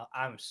that. And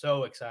I'm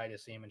so excited to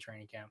see him in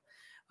training camp.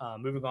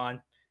 Moving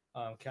on,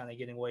 kind of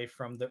getting away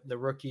from the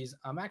rookies.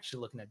 I'm actually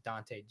looking at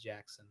Dante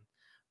Jackson.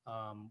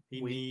 He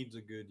needs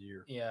a good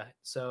year. Yeah,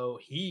 so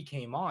he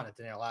came on at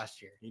the end of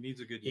last year. He needs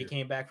a good year. He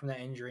came back from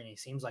that injury, and he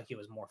seems like he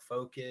was more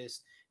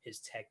focused. His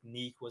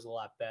technique was a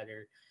lot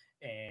better,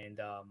 and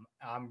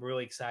I'm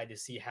really excited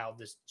to see how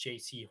this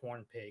J.C.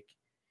 Horn pick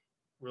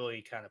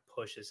really kind of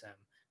pushes him.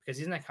 Because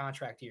he's in a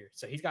contract year.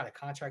 So he's got a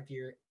contract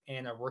year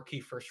and a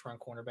rookie first-round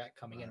cornerback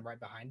coming in right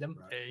behind him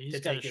to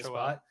take his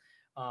spot.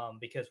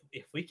 Because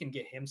if we can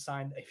get him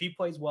signed, if he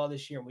plays well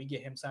this year and we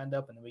get him signed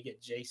up and then we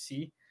get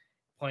JC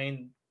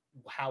playing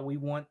how we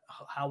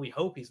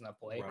hope he's going to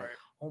play,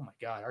 oh my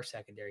God, our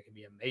secondary can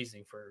be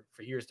amazing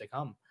for years to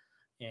come.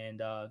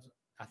 And I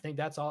think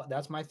that's all.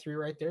 That's my three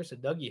right there. So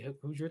Dougie,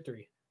 who's your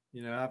three?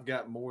 I've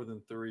got more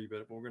than three,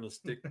 but we're going to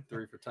stick to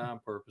three for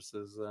time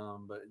purposes.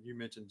 But you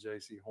mentioned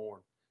J.C.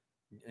 Horn.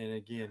 And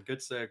again, good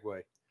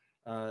segue.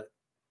 Oh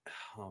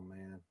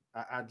man,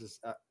 I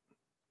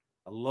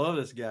love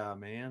this guy,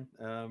 man.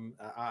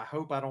 I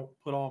hope I don't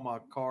put all my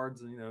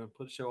cards and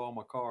show all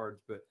my cards,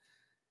 but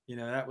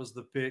that was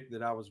the pick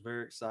that I was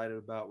very excited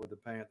about with the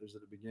Panthers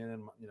at the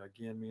beginning.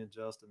 Again, me and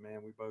Justin,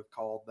 man, we both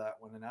called that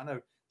one, and I know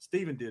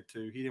Steven did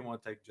too. He didn't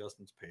want to take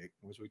Justin's pick,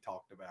 as we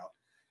talked about,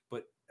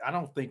 but I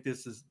don't think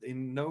this is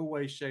in no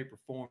way, shape, or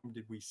form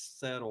did we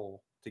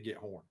settle to get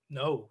Horn.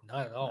 No,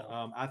 not at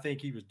all. I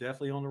think he was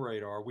definitely on the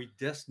radar. We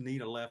just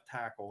need a left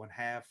tackle and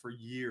have for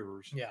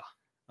years. Yeah.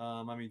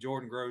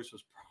 Jordan Gross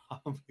was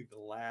probably the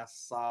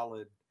last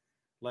solid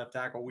left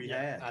tackle we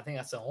had. I think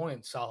that's the only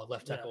solid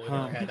left tackle we've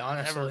ever had,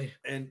 honestly.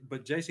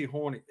 But J.C.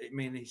 Horn,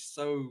 he's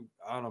so,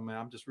 I don't know, man,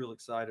 I'm just real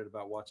excited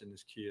about watching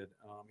this kid.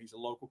 He's a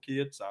local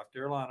kid, South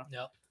Carolina.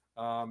 Yep.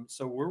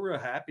 So we're real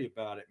happy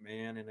about it,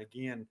 man. And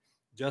again,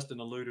 Justin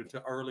alluded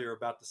to earlier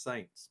about the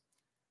Saints.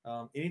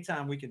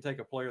 Anytime we can take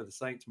a player the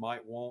Saints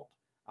might want,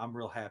 I'm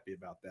real happy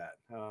about that.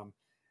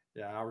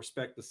 I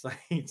respect the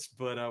Saints,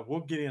 but we'll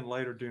get in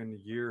later during the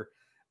year.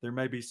 There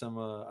may be some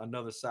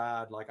another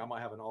side, like I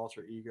might have an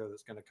alter ego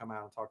that's going to come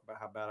out and talk about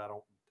how bad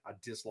I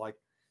dislike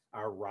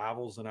our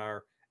rivals in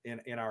our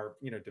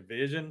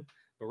division.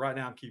 But right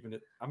now I'm keeping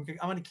it. I'm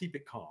going to keep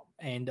it calm.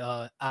 And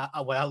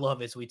what I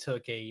love is we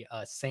took a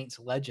Saints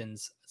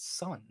legend's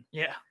son.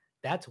 Yeah.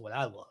 That's what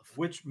I love.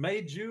 which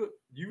made you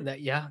That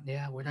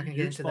we're not gonna you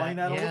get into explained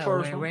that. that on the Yeah,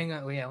 first we one. ain't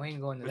gonna, we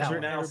ain't going to But that you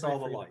one. now saw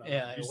the Everybody light. forget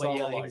Yeah, You saw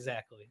the light.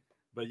 exactly.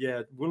 But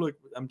yeah,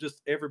 I'm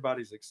just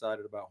everybody's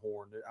excited about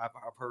Horn. I've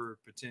heard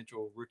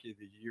potential rookie of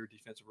the year,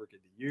 defensive rookie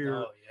of the year.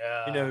 Oh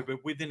yeah, You know,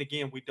 but then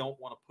again, we don't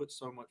want to put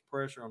so much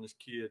pressure on this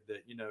kid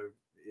that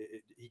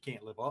he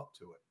can't live up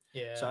to it.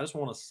 yeah. So I just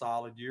want a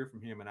solid year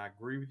from him, and I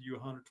agree with you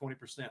 120%.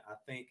 I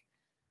think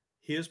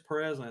his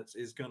presence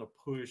is going to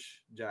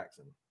push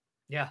Jackson,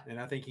 Yeah. and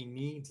I think he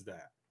needs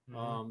that.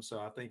 So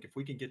I think if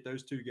we can get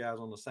those two guys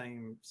on the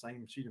same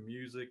sheet of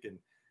music, and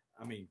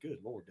I mean, good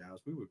Lord, guys,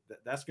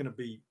 that's going to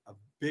be a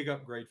big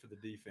upgrade for the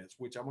defense.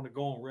 Which I'm going to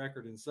go on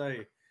record and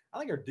say, I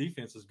think our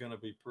defense is going to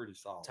be pretty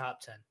solid.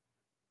 Top 10.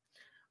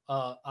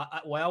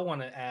 What I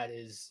want to add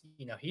is,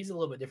 he's a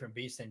little bit different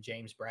beast than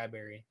James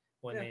Bradbury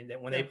when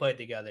they played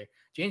together.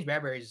 James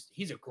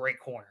he's a great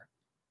corner.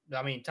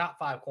 I mean, top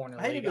 5 corner.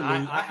 I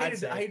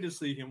hate to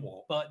see him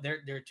walk, but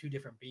they're two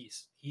different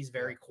beasts. He's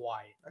very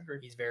quiet. I agree.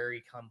 He's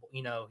very humble.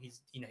 He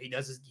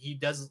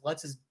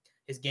lets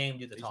his game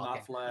do the talking. He's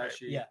not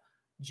flashy. Yeah.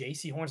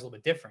 JC Horn's a little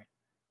bit different.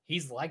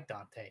 He's like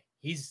Dante.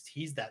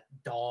 He's that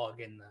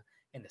dog in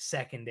the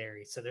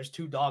secondary. So there's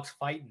two dogs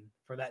fighting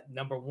for that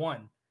number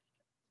 1.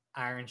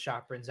 Iron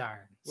sharpens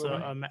iron.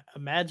 So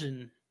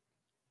imagine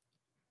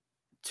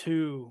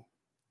two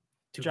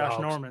Josh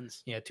dogs.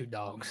 Normans. Yeah, 2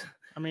 dogs.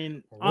 I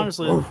mean,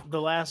 honestly, the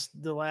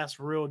last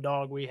real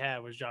dog we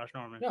had was Josh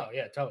Norman. No,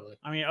 yeah, totally.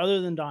 I mean,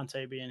 other than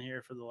Dante being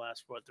here for the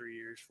last 4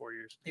 years.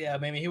 Yeah,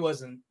 maybe he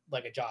wasn't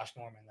like a Josh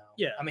Norman though.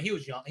 Yeah, I mean, he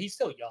was young. He's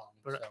still young.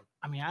 But so.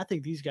 I mean, I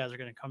think these guys are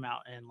going to come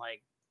out and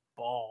like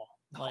ball.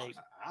 Like,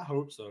 I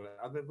hope so.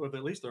 But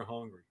at least they're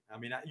hungry. I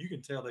mean, you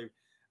can tell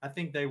I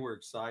think they were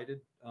excited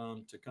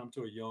to come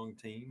to a young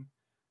team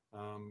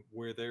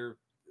where they're.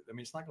 I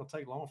mean, it's not going to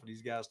take long for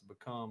these guys to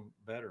become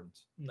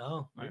veterans.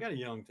 No, we got a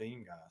young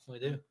team, guys. We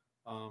do.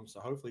 So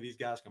hopefully these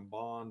guys can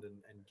bond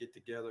and get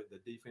together. The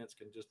defense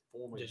can just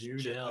form a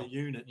unit. Gel. A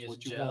unit. Just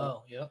what you gel. want.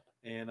 Yep.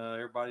 And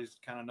everybody's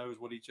kind of knows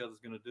what each other's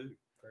going to do.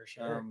 For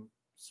sure.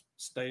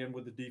 Staying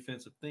with the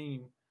defensive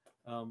theme.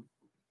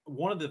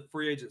 One of the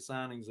free agent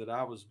signings that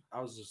I was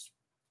just,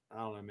 I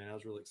don't know, man, I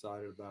was really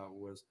excited about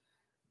was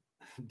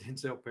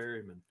Denzel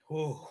Perryman.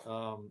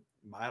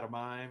 Out of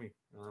Miami.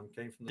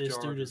 Came from the this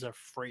Chargers. dude is a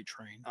freight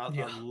train. I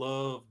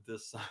love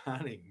this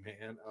signing,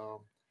 man.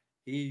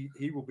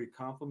 He will be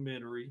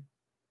complimentary,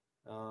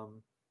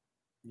 to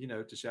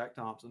Shaq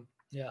Thompson.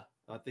 Yeah.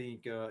 I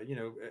think,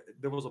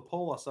 there was a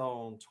poll I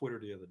saw on Twitter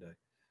the other day,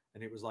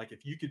 and it was like,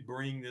 if you could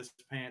bring this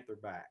Panther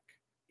back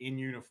in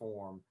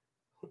uniform,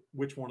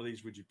 which one of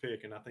these would you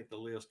pick? And I think the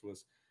list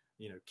was,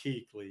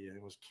 Kuechly, and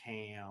it was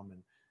Cam,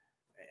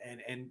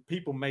 and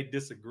people may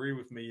disagree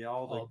with me.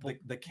 All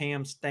the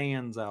Cam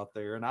stands out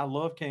there, and I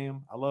love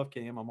Cam.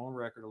 I'm on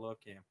record. I love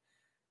Cam.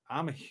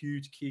 I'm a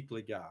huge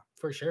Kuechly guy.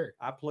 For sure.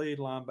 I played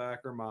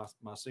linebacker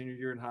my senior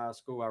year in high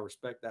school. I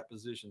respect that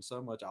position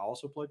so much. I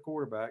also played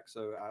quarterback,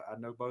 so I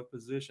know both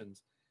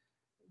positions.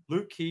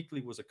 Luke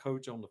Kuechly was a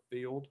coach on the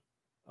field.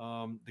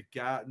 The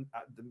guy,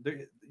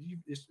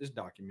 it's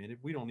documented.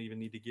 We don't even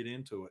need to get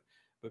into it.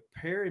 But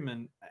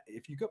Perryman,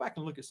 if you go back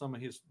and look at some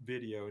of his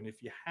video, and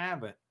if you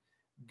haven't,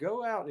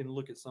 go out and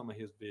look at some of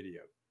his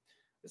video.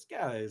 This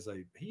guy is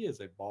a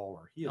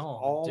baller. He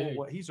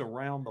is he's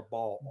around the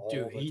ball all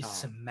the time. He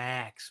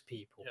smacks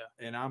people.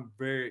 Yeah. And I'm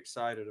very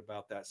excited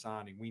about that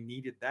signing.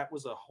 That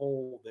was a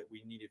hole that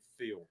we needed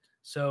filled.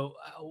 So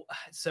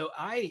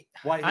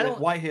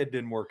Whitehead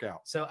didn't work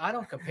out. So I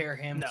don't compare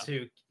him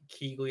to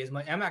Kuechly as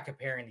much. I'm not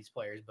comparing these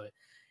players, but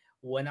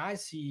when I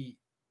see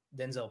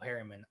Denzel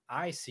Perryman,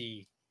 I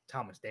see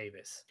Thomas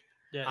Davis.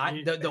 Yeah,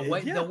 the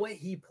way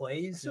he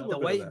plays,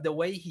 the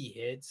way he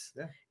hits,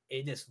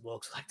 it just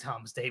looks like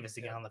Thomas Davis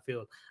to get on the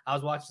field. I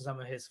was watching some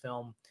of his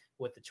film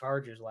with the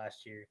Chargers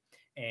last year,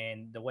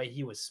 and the way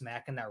he was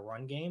smacking that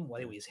run game, the way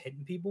he was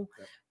hitting people.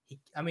 Yeah.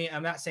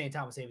 I'm not saying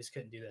Thomas Davis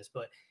couldn't do this,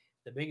 but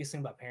the biggest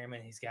thing about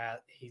Perryman, he's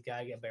got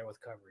to get better with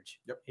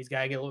coverage. Yep. He's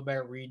got to get a little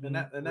better reading. And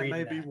that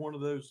may be one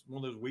of those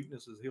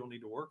weaknesses he'll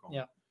need to work on.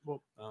 Yeah.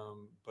 Well,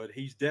 but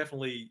he's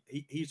definitely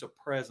he's a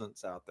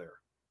presence out there.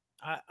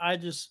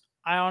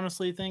 I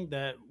honestly think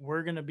that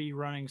we're going to be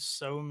running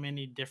so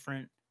many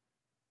different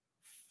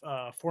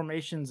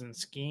formations and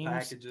schemes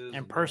packages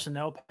and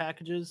personnel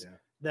packages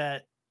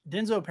that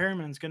Denzel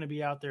Perryman is going to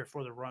be out there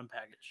for the run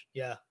package.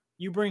 Yeah.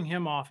 You bring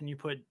him off and you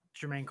put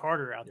Jermaine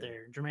Carter out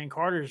there. Jermaine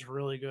Carter is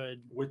really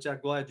good. Which I'm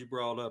glad you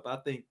brought up. I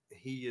think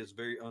he is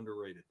very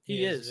underrated.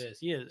 He is.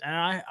 And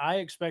I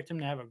expect him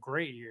to have a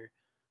great year.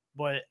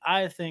 But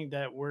I think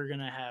that we're going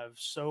to have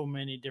so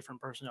many different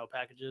personnel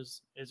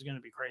packages. It's going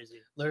to be crazy.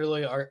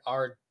 Literally,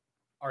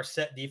 our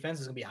set defense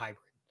is going to be hybrid.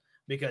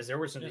 Because there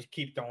was some just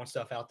keep throwing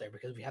stuff out there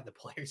because we have the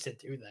players to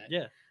do that.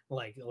 Yeah.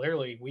 Like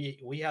literally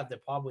we have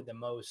probably the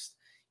most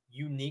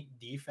unique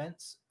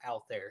defense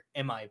out there,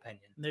 in my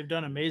opinion. They've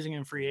done amazing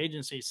in free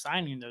agency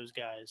signing those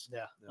guys.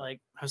 Yeah. Like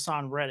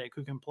Hassan Reddick,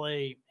 who can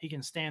play, he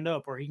can stand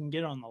up or he can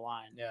get on the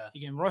line. Yeah. He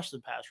can rush the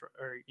pass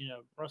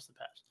rush the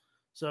pass.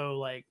 So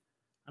like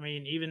I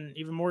mean, even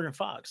Morgan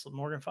Fox.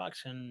 Morgan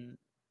Fox can,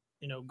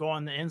 go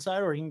on the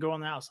inside or he can go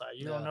on the outside.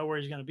 You don't know where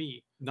he's going to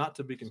be. Not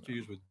to be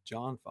confused with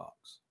John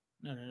Fox.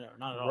 No,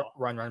 not at all.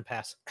 Run,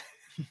 pass.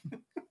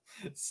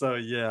 So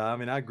yeah, I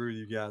mean, I agree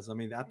with you guys. I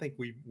mean, I think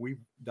we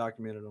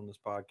documented on this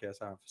podcast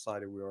how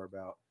excited we are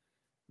about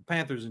the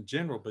Panthers in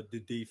general, but the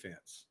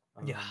defense.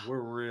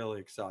 We're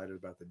really excited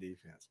about the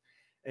defense.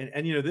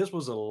 And this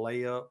was a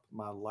layup.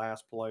 My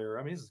last player.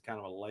 I mean, this is kind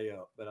of a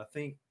layup, but I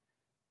think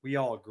we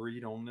all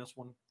agreed on this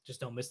one. Just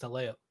don't miss the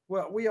layup.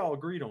 Well, we all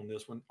agreed on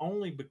this one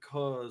only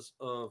because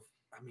of.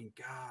 I mean,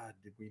 God,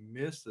 did we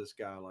miss this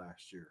guy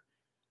last year?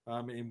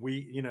 And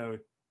we,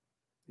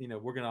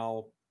 we're gonna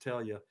all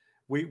tell you.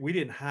 We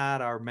didn't hide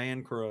our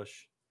man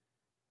crush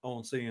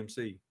on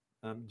CMC.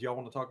 Do y'all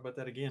want to talk about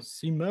that again?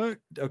 C-Mac.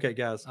 Okay,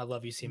 guys. I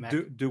love you, C-Mac.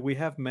 Do we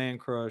have man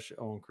crush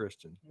on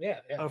Christian? Yeah.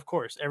 Of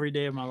course, every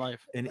day of my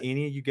life. And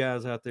any of you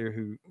guys out there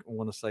who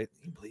want to say,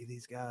 you believe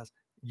these guys?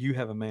 You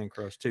have a man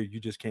crush too. You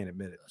just can't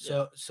admit it.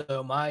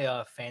 So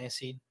my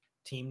fantasy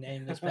team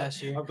name this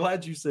past year. I'm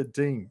glad you said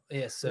team.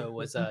 Yeah, so it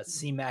was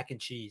C-Mac and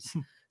Cheese.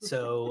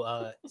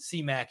 So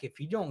C-Mac, if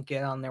you don't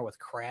get on there with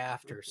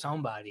Kraft or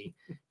somebody,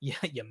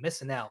 you're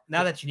missing out.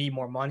 Not that you need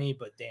more money,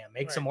 but damn,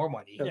 make some more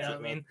money. You know what I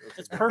mean?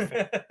 It's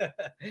perfect.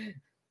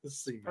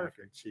 C-Mac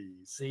and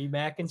cheese.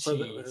 C-Mac and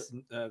cheese.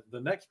 So the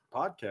next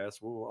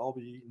podcast, we'll all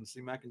be eating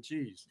C-Mac and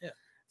cheese. Yeah.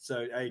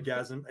 So, hey,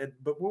 guys,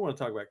 but we want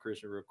to talk about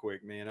Christian real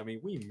quick, man. I mean,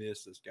 we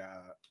missed this guy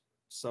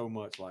so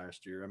much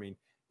last year. I mean,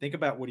 think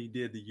about what he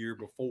did the year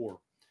before.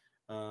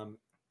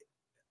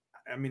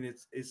 I mean,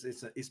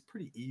 it's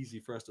pretty easy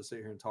for us to sit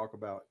here and talk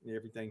about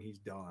everything he's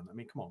done. I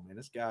mean, come on, man.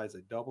 This guy is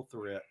a double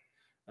threat.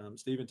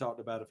 Steven talked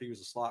about if he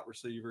was a slot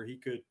receiver, he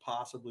could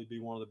possibly be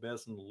one of the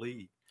best in the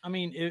league. I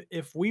mean,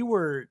 if we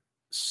were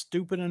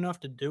stupid enough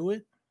to do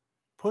it,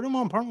 put him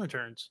on punt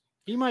returns.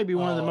 He might be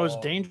one of the most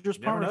dangerous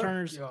punt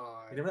returners,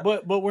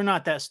 but we're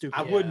not that stupid.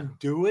 I wouldn't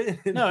do it.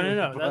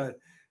 No.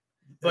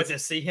 But to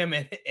see him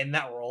in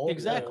that role,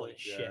 exactly.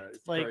 Shit,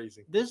 it's like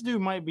crazy. This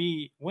dude might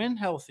be, when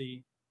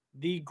healthy,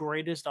 the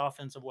greatest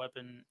offensive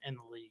weapon in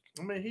the league.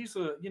 I mean, he's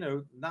I don't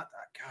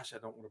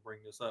want to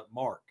bring this up.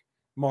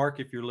 Mark,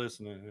 if you're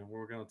listening, and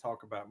we're going to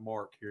talk about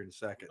Mark here in a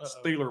second.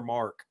 Steeler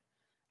Mark.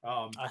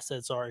 I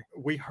said sorry.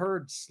 We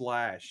heard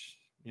Slash,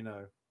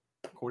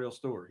 Cordell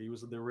Stewart. He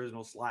was the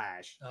original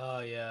Slash. Oh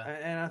yeah.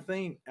 And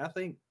I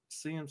think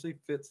CMC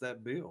fits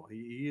that bill.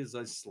 He is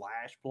a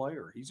slash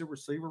player. He's a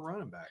receiver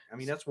running back. I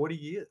mean, that's what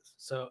he is.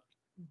 So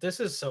this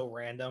is so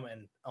random,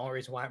 and the only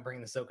reason why I'm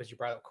bringing this up because you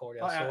brought up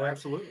Cordell Stewart.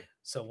 Absolutely.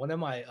 So one of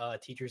my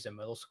teachers in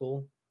middle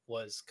school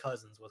was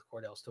cousins with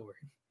Cordell Stewart.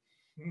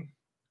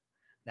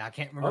 Now I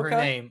can't remember her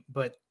name,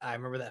 but I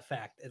remember that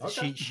fact.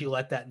 She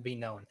let that be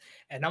known,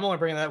 and I'm only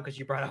bringing that up because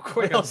you brought up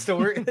Cordell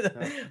Stewart.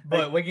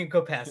 But we can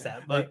go past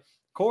that. But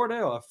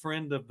Cordell, a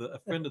friend of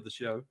the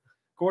show.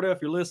 Cordell,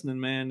 if you're listening,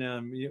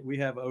 man, we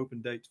have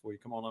open dates for you.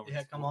 Come on over.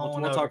 Yeah, come on.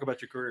 We'll talk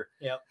about your career.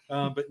 Yeah.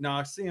 But no,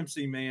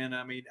 CMC, man.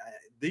 I mean,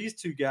 these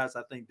two guys,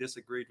 I think,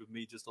 disagreed with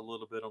me just a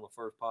little bit on the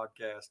first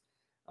podcast.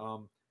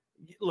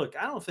 Look,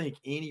 I don't think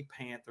any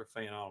Panther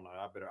fan. I don't know.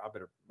 I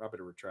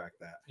better retract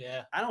that.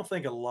 Yeah. I don't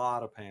think a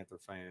lot of Panther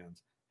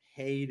fans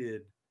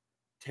hated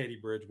Teddy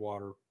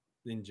Bridgewater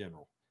in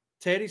general.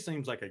 Teddy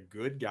seems like a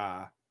good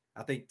guy.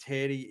 I think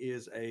Teddy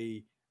is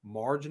a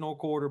marginal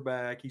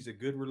quarterback. He's a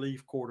good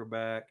relief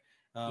quarterback.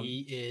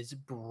 He is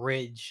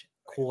bridge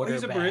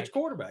quarterback. He's a bridge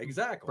quarterback,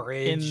 exactly.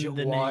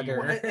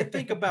 Bridgewater. And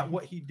think about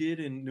what he did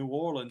in New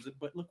Orleans,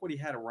 but look what he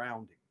had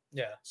around him.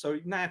 Yeah. So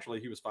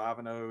naturally, he was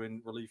 5-0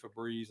 in relief of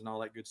Breeze and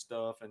all that good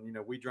stuff. And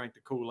we drank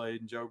the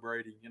Kool-Aid and Joe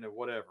Brady,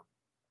 whatever.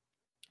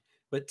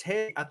 But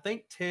I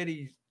think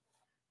Teddy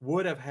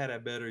would have had a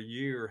better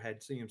year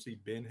had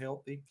CMC been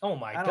healthy. Oh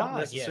my God! I don't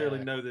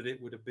necessarily know that it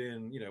would have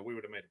been, we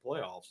would have made the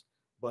playoffs.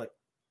 But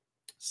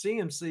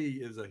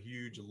CMC is a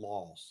huge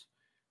loss.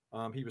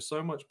 He was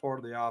so much part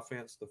of the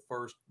offense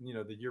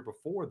the year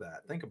before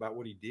that. Think about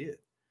what he did.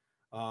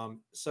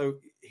 So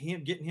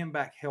getting him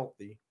back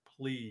healthy,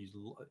 please,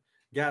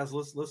 guys.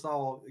 Let's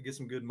all get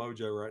some good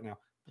mojo right now,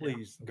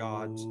 please. Yeah.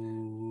 God,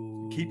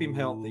 keep him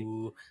healthy.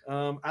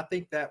 I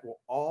think that will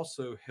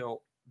also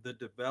help the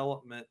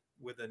development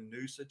with a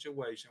new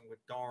situation with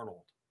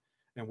Darnold.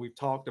 And we've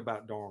talked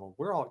about Darnold.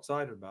 We're all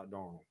excited about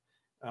Darnold,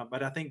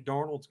 but I think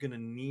Darnold's going to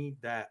need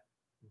that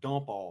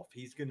dump off.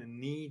 He's going to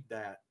need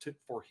that to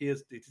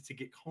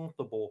get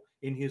comfortable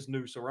in his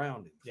new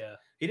surroundings. Yeah.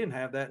 He didn't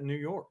have that in New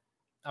York.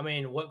 I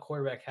mean, what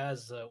quarterback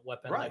has a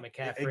weapon like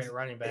McCaffrey and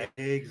running back?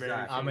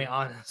 Exactly. I mean,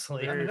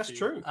 honestly. I mean, that's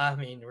true. I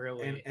mean,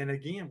 really. And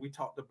again, we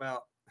talked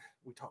about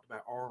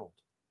Arnold.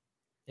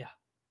 Yeah.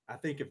 I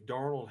think if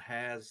Darnold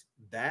has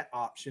that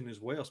option as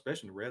well,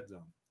 especially in the red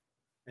zone.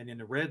 And in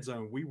the red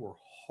zone, we were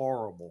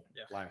horrible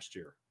last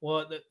year.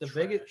 Well, the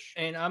biggest,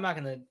 and I'm not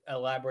going to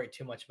elaborate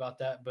too much about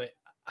that, but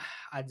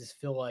I just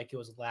feel like it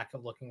was a lack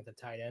of looking at the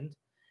tight end.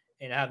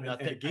 And I have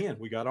nothing. And again,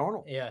 we got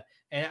Arnold. Yeah.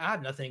 And I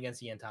have nothing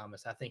against Ian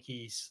Thomas. I think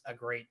he's a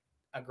great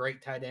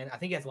tight end. I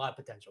think he has a lot of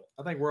potential.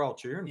 I think we're all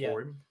cheering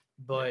for him.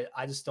 but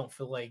I just don't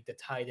feel like the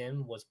tight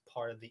end was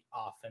part of the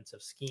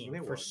offensive scheme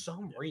for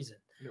some reason.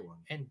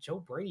 And Joe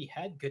Brady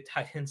had good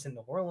tight ends in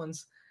New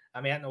Orleans.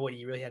 I mean, I don't know what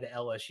he really had at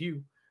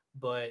LSU,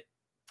 but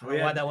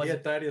why that was. He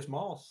had Thaddeus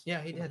Moss.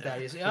 Yeah, he did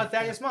Thaddeus.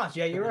 Thaddeus Moss.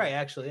 Yeah, you're right.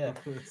 Actually, yeah.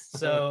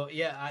 So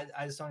yeah,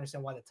 I just don't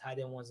understand why the tight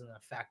end wasn't a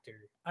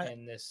factor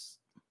in this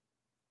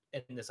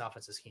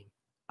offensive scheme.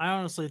 I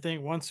honestly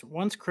think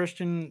once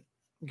Christian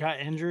got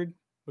injured,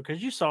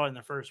 because you saw it in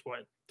the first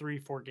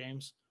 3-4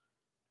 games.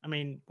 I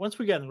mean, once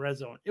we got in the red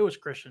zone, it was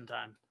Christian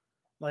time.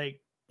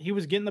 Like, he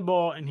was getting the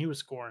ball and he was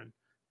scoring.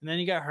 And then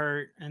he got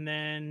hurt, and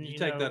then you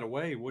take that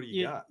away. What do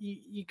you got?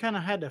 You kind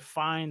of had to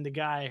find the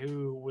guy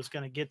who was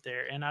going to get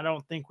there, and I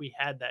don't think we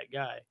had that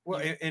guy. Well,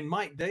 and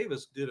Mike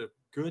Davis did a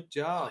good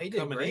job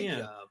coming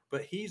in,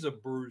 but he's a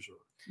bruiser.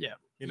 Yeah,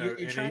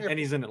 and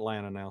he's in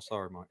Atlanta now.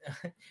 Sorry, Mike.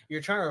 You're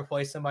trying to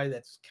replace somebody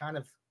that's kind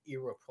of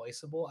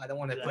irreplaceable. I don't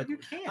want to, but you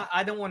can't.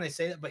 I don't want to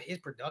say that, but his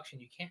production,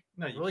 you can't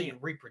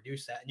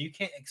reproduce that, and you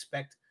can't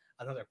expect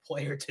another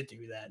player to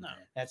do that. No,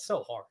 that's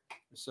so hard.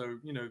 So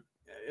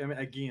I mean,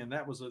 again,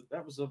 that was a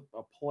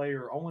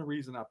player. Only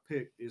reason I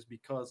picked is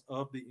because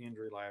of the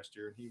injury last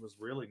year, and he was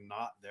really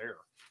not there.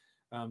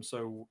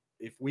 So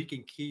if we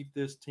can keep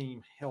this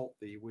team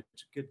healthy, which,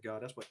 good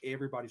God, that's what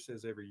everybody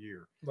says every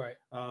year, right?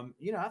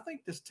 I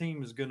think this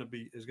team is going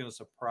to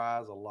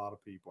surprise a lot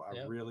of people.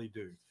 I really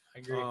do. I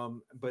agree.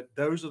 But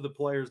those are the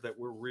players that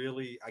we're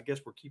really, I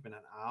guess, we're keeping an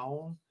eye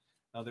on,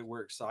 that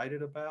we're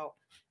excited about.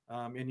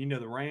 And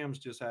the Rams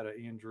just had an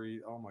injury.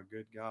 Oh my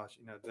good gosh!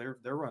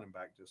 Their running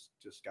back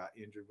just got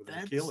injured with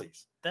an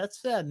Achilles. That's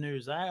sad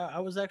news. I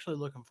was actually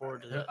looking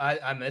forward to that.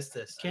 I missed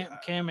this.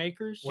 Cam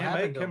Akers.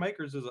 Cam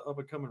Akers is an up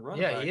and coming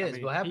running back. Yeah, he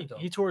is. What happened to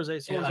him? He tore his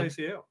ACL.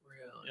 Really?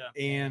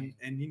 Yeah. And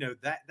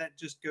that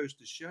just goes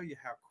to show you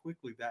how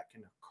quickly that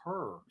can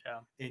occur.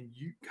 Yeah. And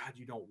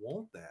you don't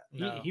want that.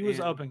 No. He was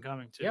up and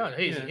coming too. Yeah,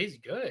 he's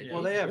good.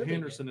 Well, they have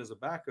Henderson as a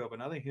backup,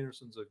 and I think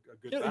Henderson's a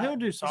good back. He'll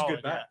do solid. He's a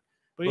good back.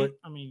 But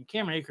I mean,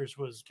 Cam Akers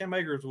was a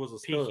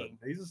stud.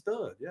 He's a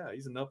stud. Yeah,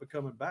 he's an up and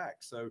coming back.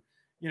 So,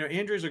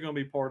 injuries are going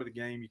to be part of the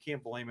game. You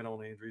can't blame it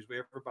on injuries.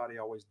 Everybody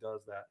always does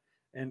that.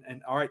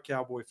 And all right,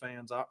 Cowboy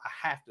fans, I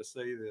have to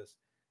say this,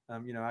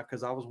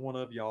 because I was one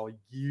of y'all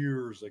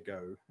years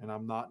ago, and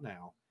I'm not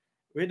now.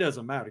 It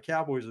doesn't matter. The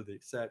Cowboys are the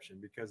exception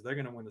because they're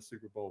going to win the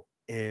Super Bowl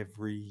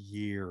every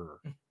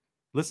year.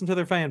 Listen to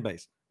their fan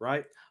base,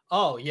 right?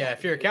 Oh yeah,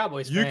 if you're a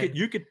Cowboys fan,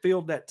 you could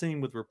field that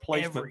team with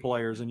replacement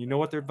players, and you know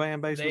what their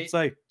fan base would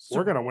say?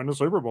 We're going to win the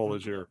Super Bowl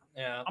this year.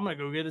 Yeah, I'm going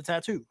to go get a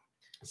tattoo.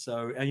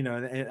 So and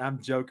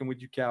I'm joking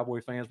with you Cowboy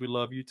fans. We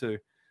love you too.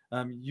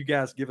 You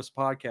guys give us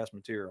podcast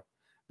material,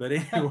 but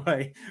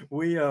anyway,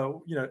 we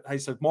hey,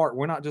 so Mark,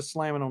 we're not just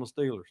slamming on the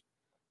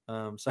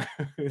Steelers.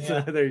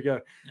 So there you go.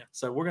 Yeah.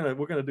 So we're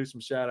gonna do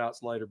some shout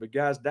outs later, but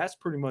guys, that's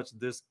pretty much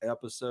this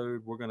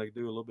episode. We're gonna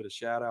do a little bit of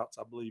shout outs,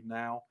 I believe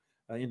now.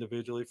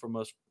 Individually from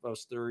us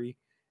three,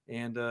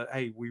 and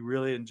hey, we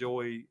really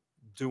enjoy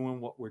doing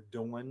what we're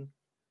doing.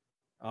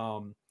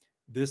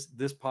 This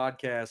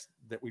podcast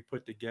that we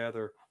put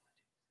together,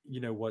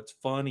 what's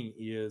funny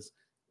is,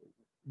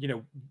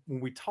 when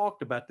we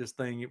talked about this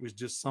thing, it was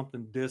just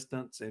something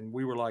distant, and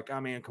we were like, oh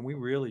man, can we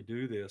really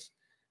do this?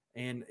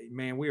 And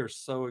man, we are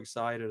so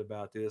excited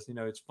about this.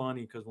 It's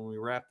funny because when we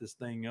wrap this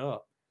thing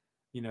up,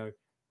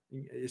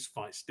 it's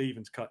funny.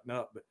 Steven's cutting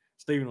up, but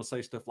Steven will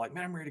say stuff like,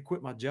 man, I'm ready to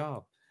quit my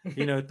job.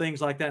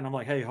 Things like that. And I'm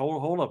like, hey,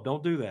 hold up.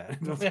 Don't do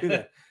that. Don't do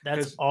that.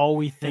 That's all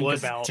we think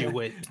about. Do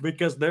it.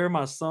 Because they're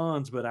my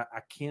sons, but I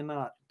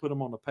cannot put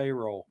them on the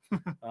payroll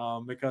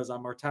because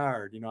I'm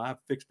retired. I have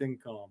fixed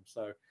income.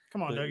 So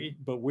come on, Dougie.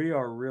 But we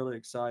are really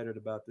excited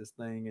about this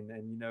thing.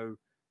 And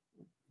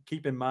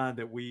keep in mind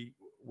that we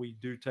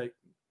do take,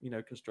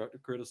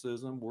 constructive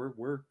criticism.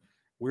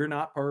 We're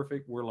not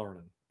perfect. We're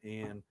learning.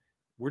 And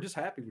we're just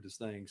happy with this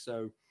thing.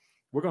 So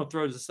we're going to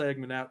throw this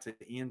segment out to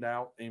end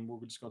out, and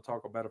we're just going to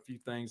talk about a few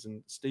things.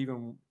 And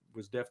Stephen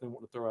was definitely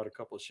wanting to throw out a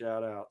couple of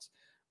shout outs,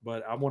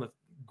 but I want to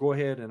go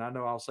ahead, and I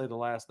know I'll say the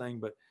last thing,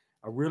 but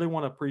I really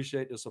want to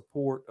appreciate the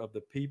support of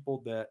the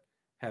people that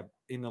have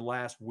in the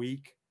last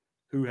week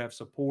who have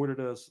supported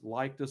us,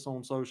 liked us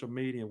on social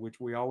media, which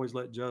we always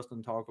let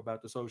Justin talk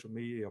about the social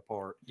media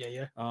part.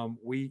 Yeah.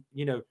 We,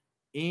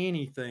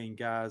 anything,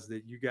 guys,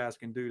 that you guys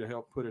can do to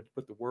help put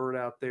the word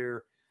out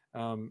there.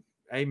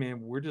 Hey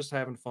man, we're just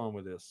having fun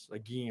with this.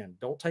 Again,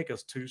 don't take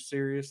us too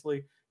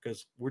seriously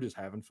because we're just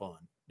having fun.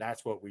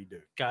 That's what we do.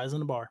 Guys in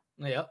the bar.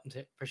 Yeah,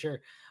 for sure.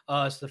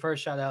 So the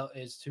first shout out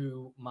is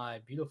to my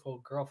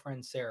beautiful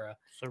girlfriend, Sarah.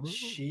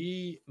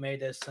 She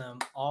made us some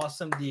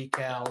awesome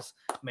decals,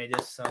 made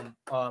us some,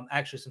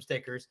 actually some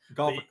stickers.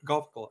 Golf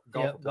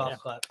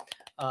clap.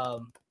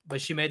 But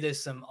she made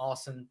us some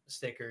awesome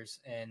stickers,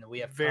 and we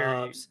have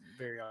very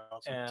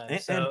awesome.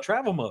 And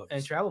travel mugs.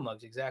 And travel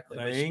mugs, exactly.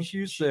 Thank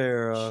you,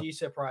 Sarah. She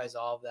surprised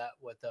all of that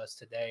with us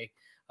today.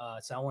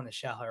 So I want to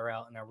shout her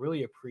out, and I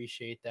really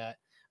appreciate that.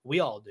 We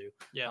all do.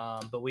 Yeah.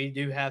 But we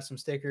do have some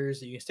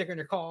stickers that you can stick on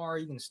your car.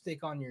 You can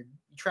stick on your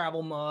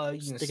travel mug.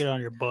 You can stick it on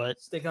your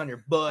butt. Stick it on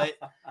your butt.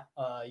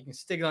 You can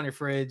stick it on your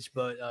fridge,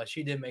 but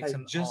she did make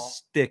some.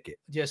 Stick it.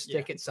 Just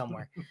stick it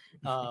somewhere.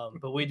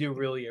 But we do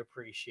really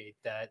appreciate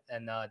that.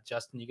 And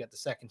Justin, you got the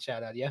second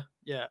shout out, yeah?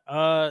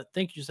 Yeah.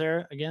 Thank you,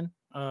 Sarah. Again,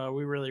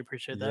 we really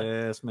appreciate that.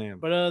 Yes, ma'am.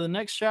 But the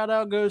next shout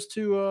out goes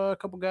to a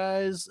couple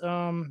guys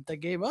that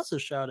gave us a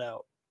shout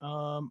out.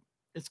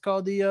 It's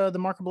called the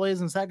Market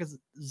Blaze and Zach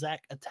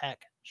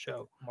Attack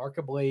Show.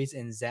 Market Blaze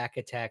and Zach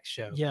Attack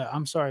Show. Yeah,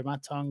 I'm sorry, my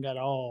tongue got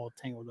all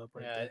tangled up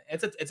right there.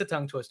 It's a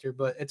tongue twister,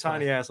 but it's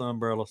tiny ass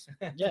umbrellas.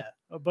 Yeah,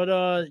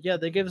 but yeah,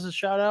 they gave us a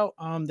shout out.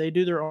 They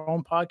do their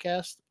own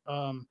podcast.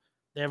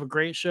 They have a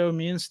great show.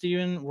 Me and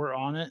Steven were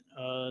on it.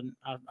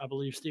 I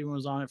believe Steven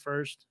was on it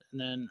first, and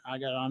then I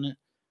got on it.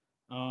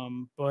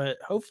 But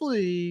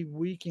hopefully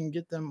we can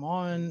get them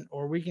on,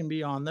 or we can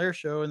be on their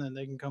show, and then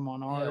they can come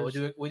on ours.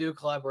 Yeah, we do a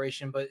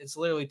collaboration, but it's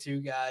literally two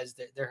guys.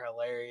 They're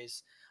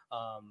hilarious.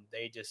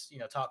 They just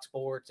talk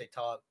sports, they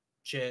talk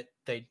shit,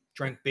 they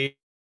drink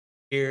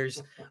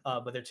beers.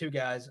 But they're two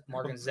guys,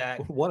 Mark and Zach.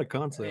 What a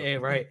concept! Yeah,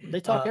 right. They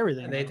talk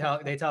everything. They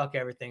talk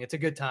everything. It's a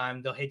good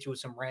time. They'll hit you with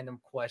some random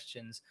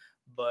questions,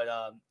 but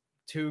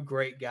two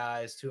great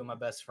guys, two of my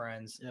best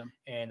friends,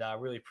 and I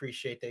really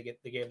appreciate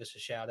they gave us a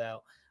shout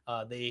out.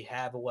 They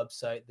have a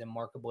website, the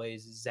Market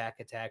Blaze Zach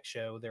Attack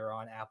Show. They're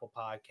on Apple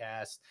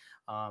Podcasts.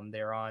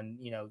 They're on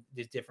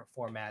these different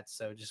formats.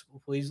 So just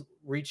please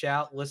reach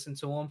out, listen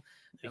to them,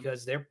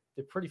 because they're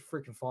pretty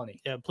freaking funny.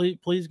 Yeah,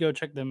 please go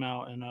check them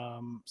out and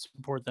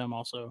support them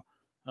also,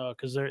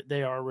 because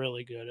they are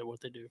really good at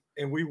what they do.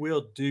 And we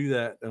will do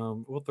that.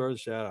 We'll throw the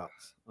shout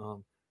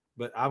outs.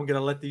 But I'm gonna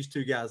let these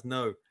two guys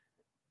know.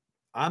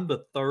 I'm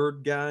the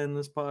third guy in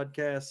this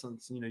podcast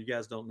since, you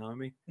guys don't know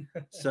me.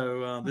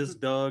 So this is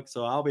Doug.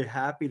 So I'll be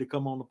happy to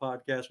come on the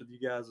podcast with you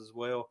guys as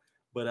well.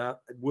 But I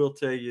will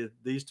tell you,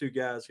 these two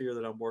guys here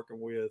that I'm working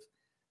with,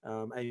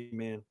 hey,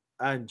 man,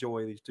 I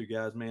enjoy these two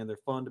guys, man. They're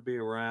fun to be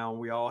around.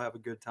 We all have a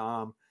good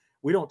time.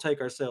 We don't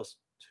take ourselves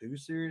too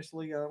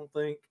seriously, I don't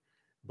think.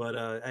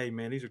 But, hey,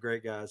 man, these are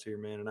great guys here,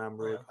 man. And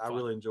I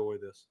really enjoy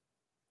this.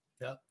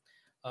 Yep.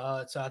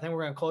 So I think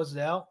we're going to close it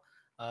out.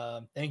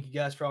 Thank you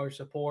guys for all your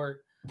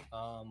support.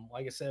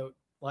 Like I said,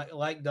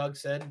 like Doug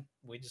said,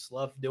 we just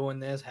love doing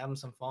this, having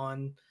some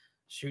fun,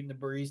 shooting the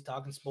breeze,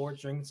 talking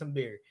sports, drinking some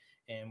beer.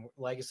 And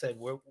like I said,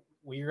 we're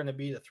going to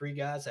be the three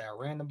guys at a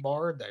random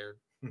bar. They're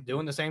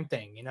doing the same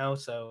thing,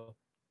 so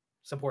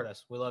support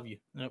us. We love you.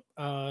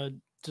 Yep.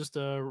 Just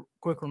a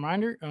quick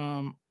reminder,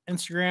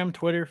 Instagram,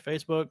 Twitter,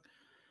 Facebook,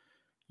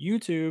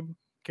 YouTube,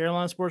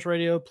 Carolina Sports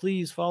Radio.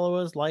 Please follow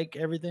us, like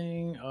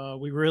everything.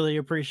 We really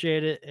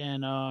appreciate it.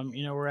 And,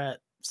 we're at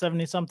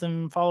 70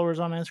 something followers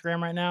on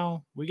Instagram right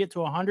now. We get to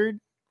 100,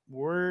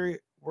 we're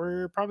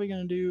probably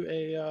going to do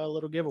a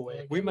little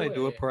giveaway. We might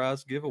do a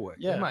prize giveaway.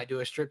 Yeah, we might do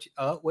a strip.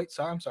 I'm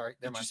sorry.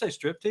 Did you say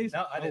striptease?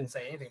 No, I didn't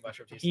say anything about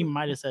striptease. He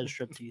might have said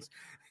striptease.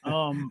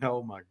 Oh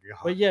my god!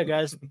 But yeah,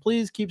 guys,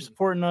 please keep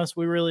supporting us.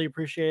 We really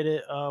appreciate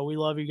it. We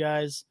love you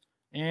guys,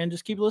 and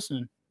just keep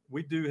listening.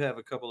 We do have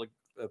a couple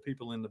of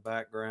people in the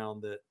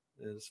background that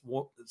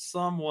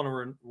some want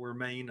to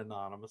remain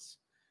anonymous,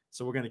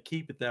 so we're going to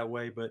keep it that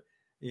way. But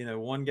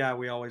one guy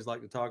we always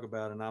like to talk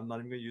about, and I'm not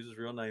even going to use his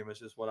real name. It's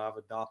just what I've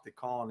adopted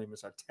calling him.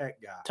 It's our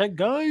tech guy. Tech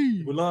guy.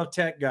 We love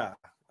tech guy.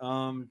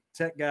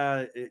 Tech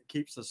guy, it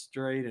keeps us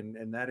straight,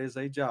 and that is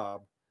a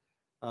job.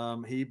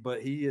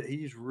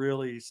 He's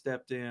really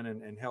stepped in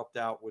and helped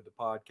out with the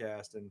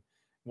podcast. And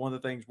one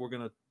of the things we're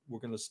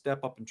gonna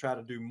step up and try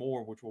to do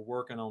more, which we're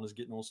working on, is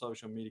getting on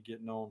social media,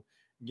 getting on.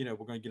 We're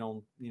going to get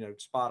on,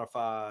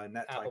 Spotify and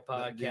that Apple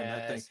type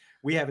that thing. Podcasts.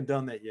 We haven't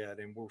done that yet,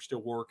 and we're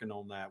still working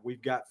on that.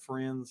 We've got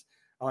friends.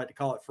 I like to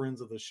call it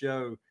friends of the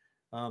show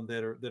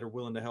that are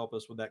willing to help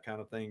us with that kind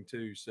of thing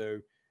too. So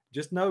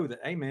just know that,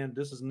 hey man,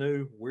 this is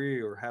new.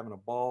 We are having a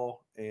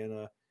ball,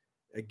 and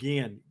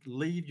again,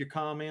 leave your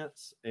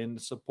comments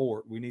and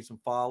support. We need some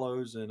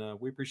follows, and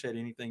we appreciate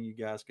anything you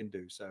guys can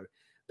do. So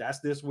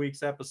that's this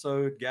week's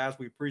episode, guys.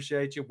 We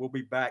appreciate you. We'll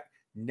be back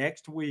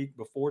next week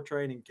before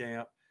training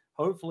camp.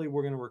 Hopefully,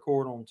 we're going to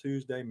record on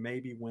Tuesday,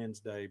 maybe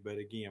Wednesday. But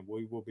again,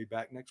 we will be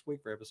back next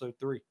week for episode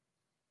 3.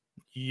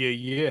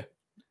 Yeah.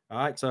 All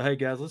right. So, hey,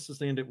 guys, let's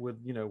just end it with,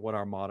 what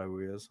our motto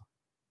is.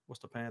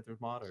 What's the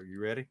Panthers motto? You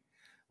ready?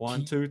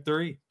 1, 2,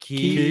 3.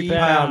 Keep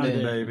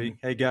pounding, baby.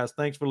 Hey, guys,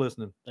 thanks for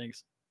listening.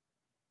 Thanks.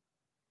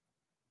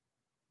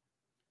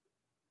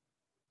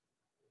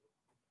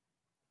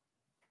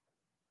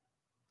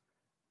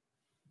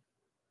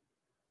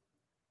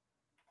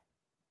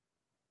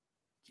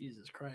 Jesus Christ.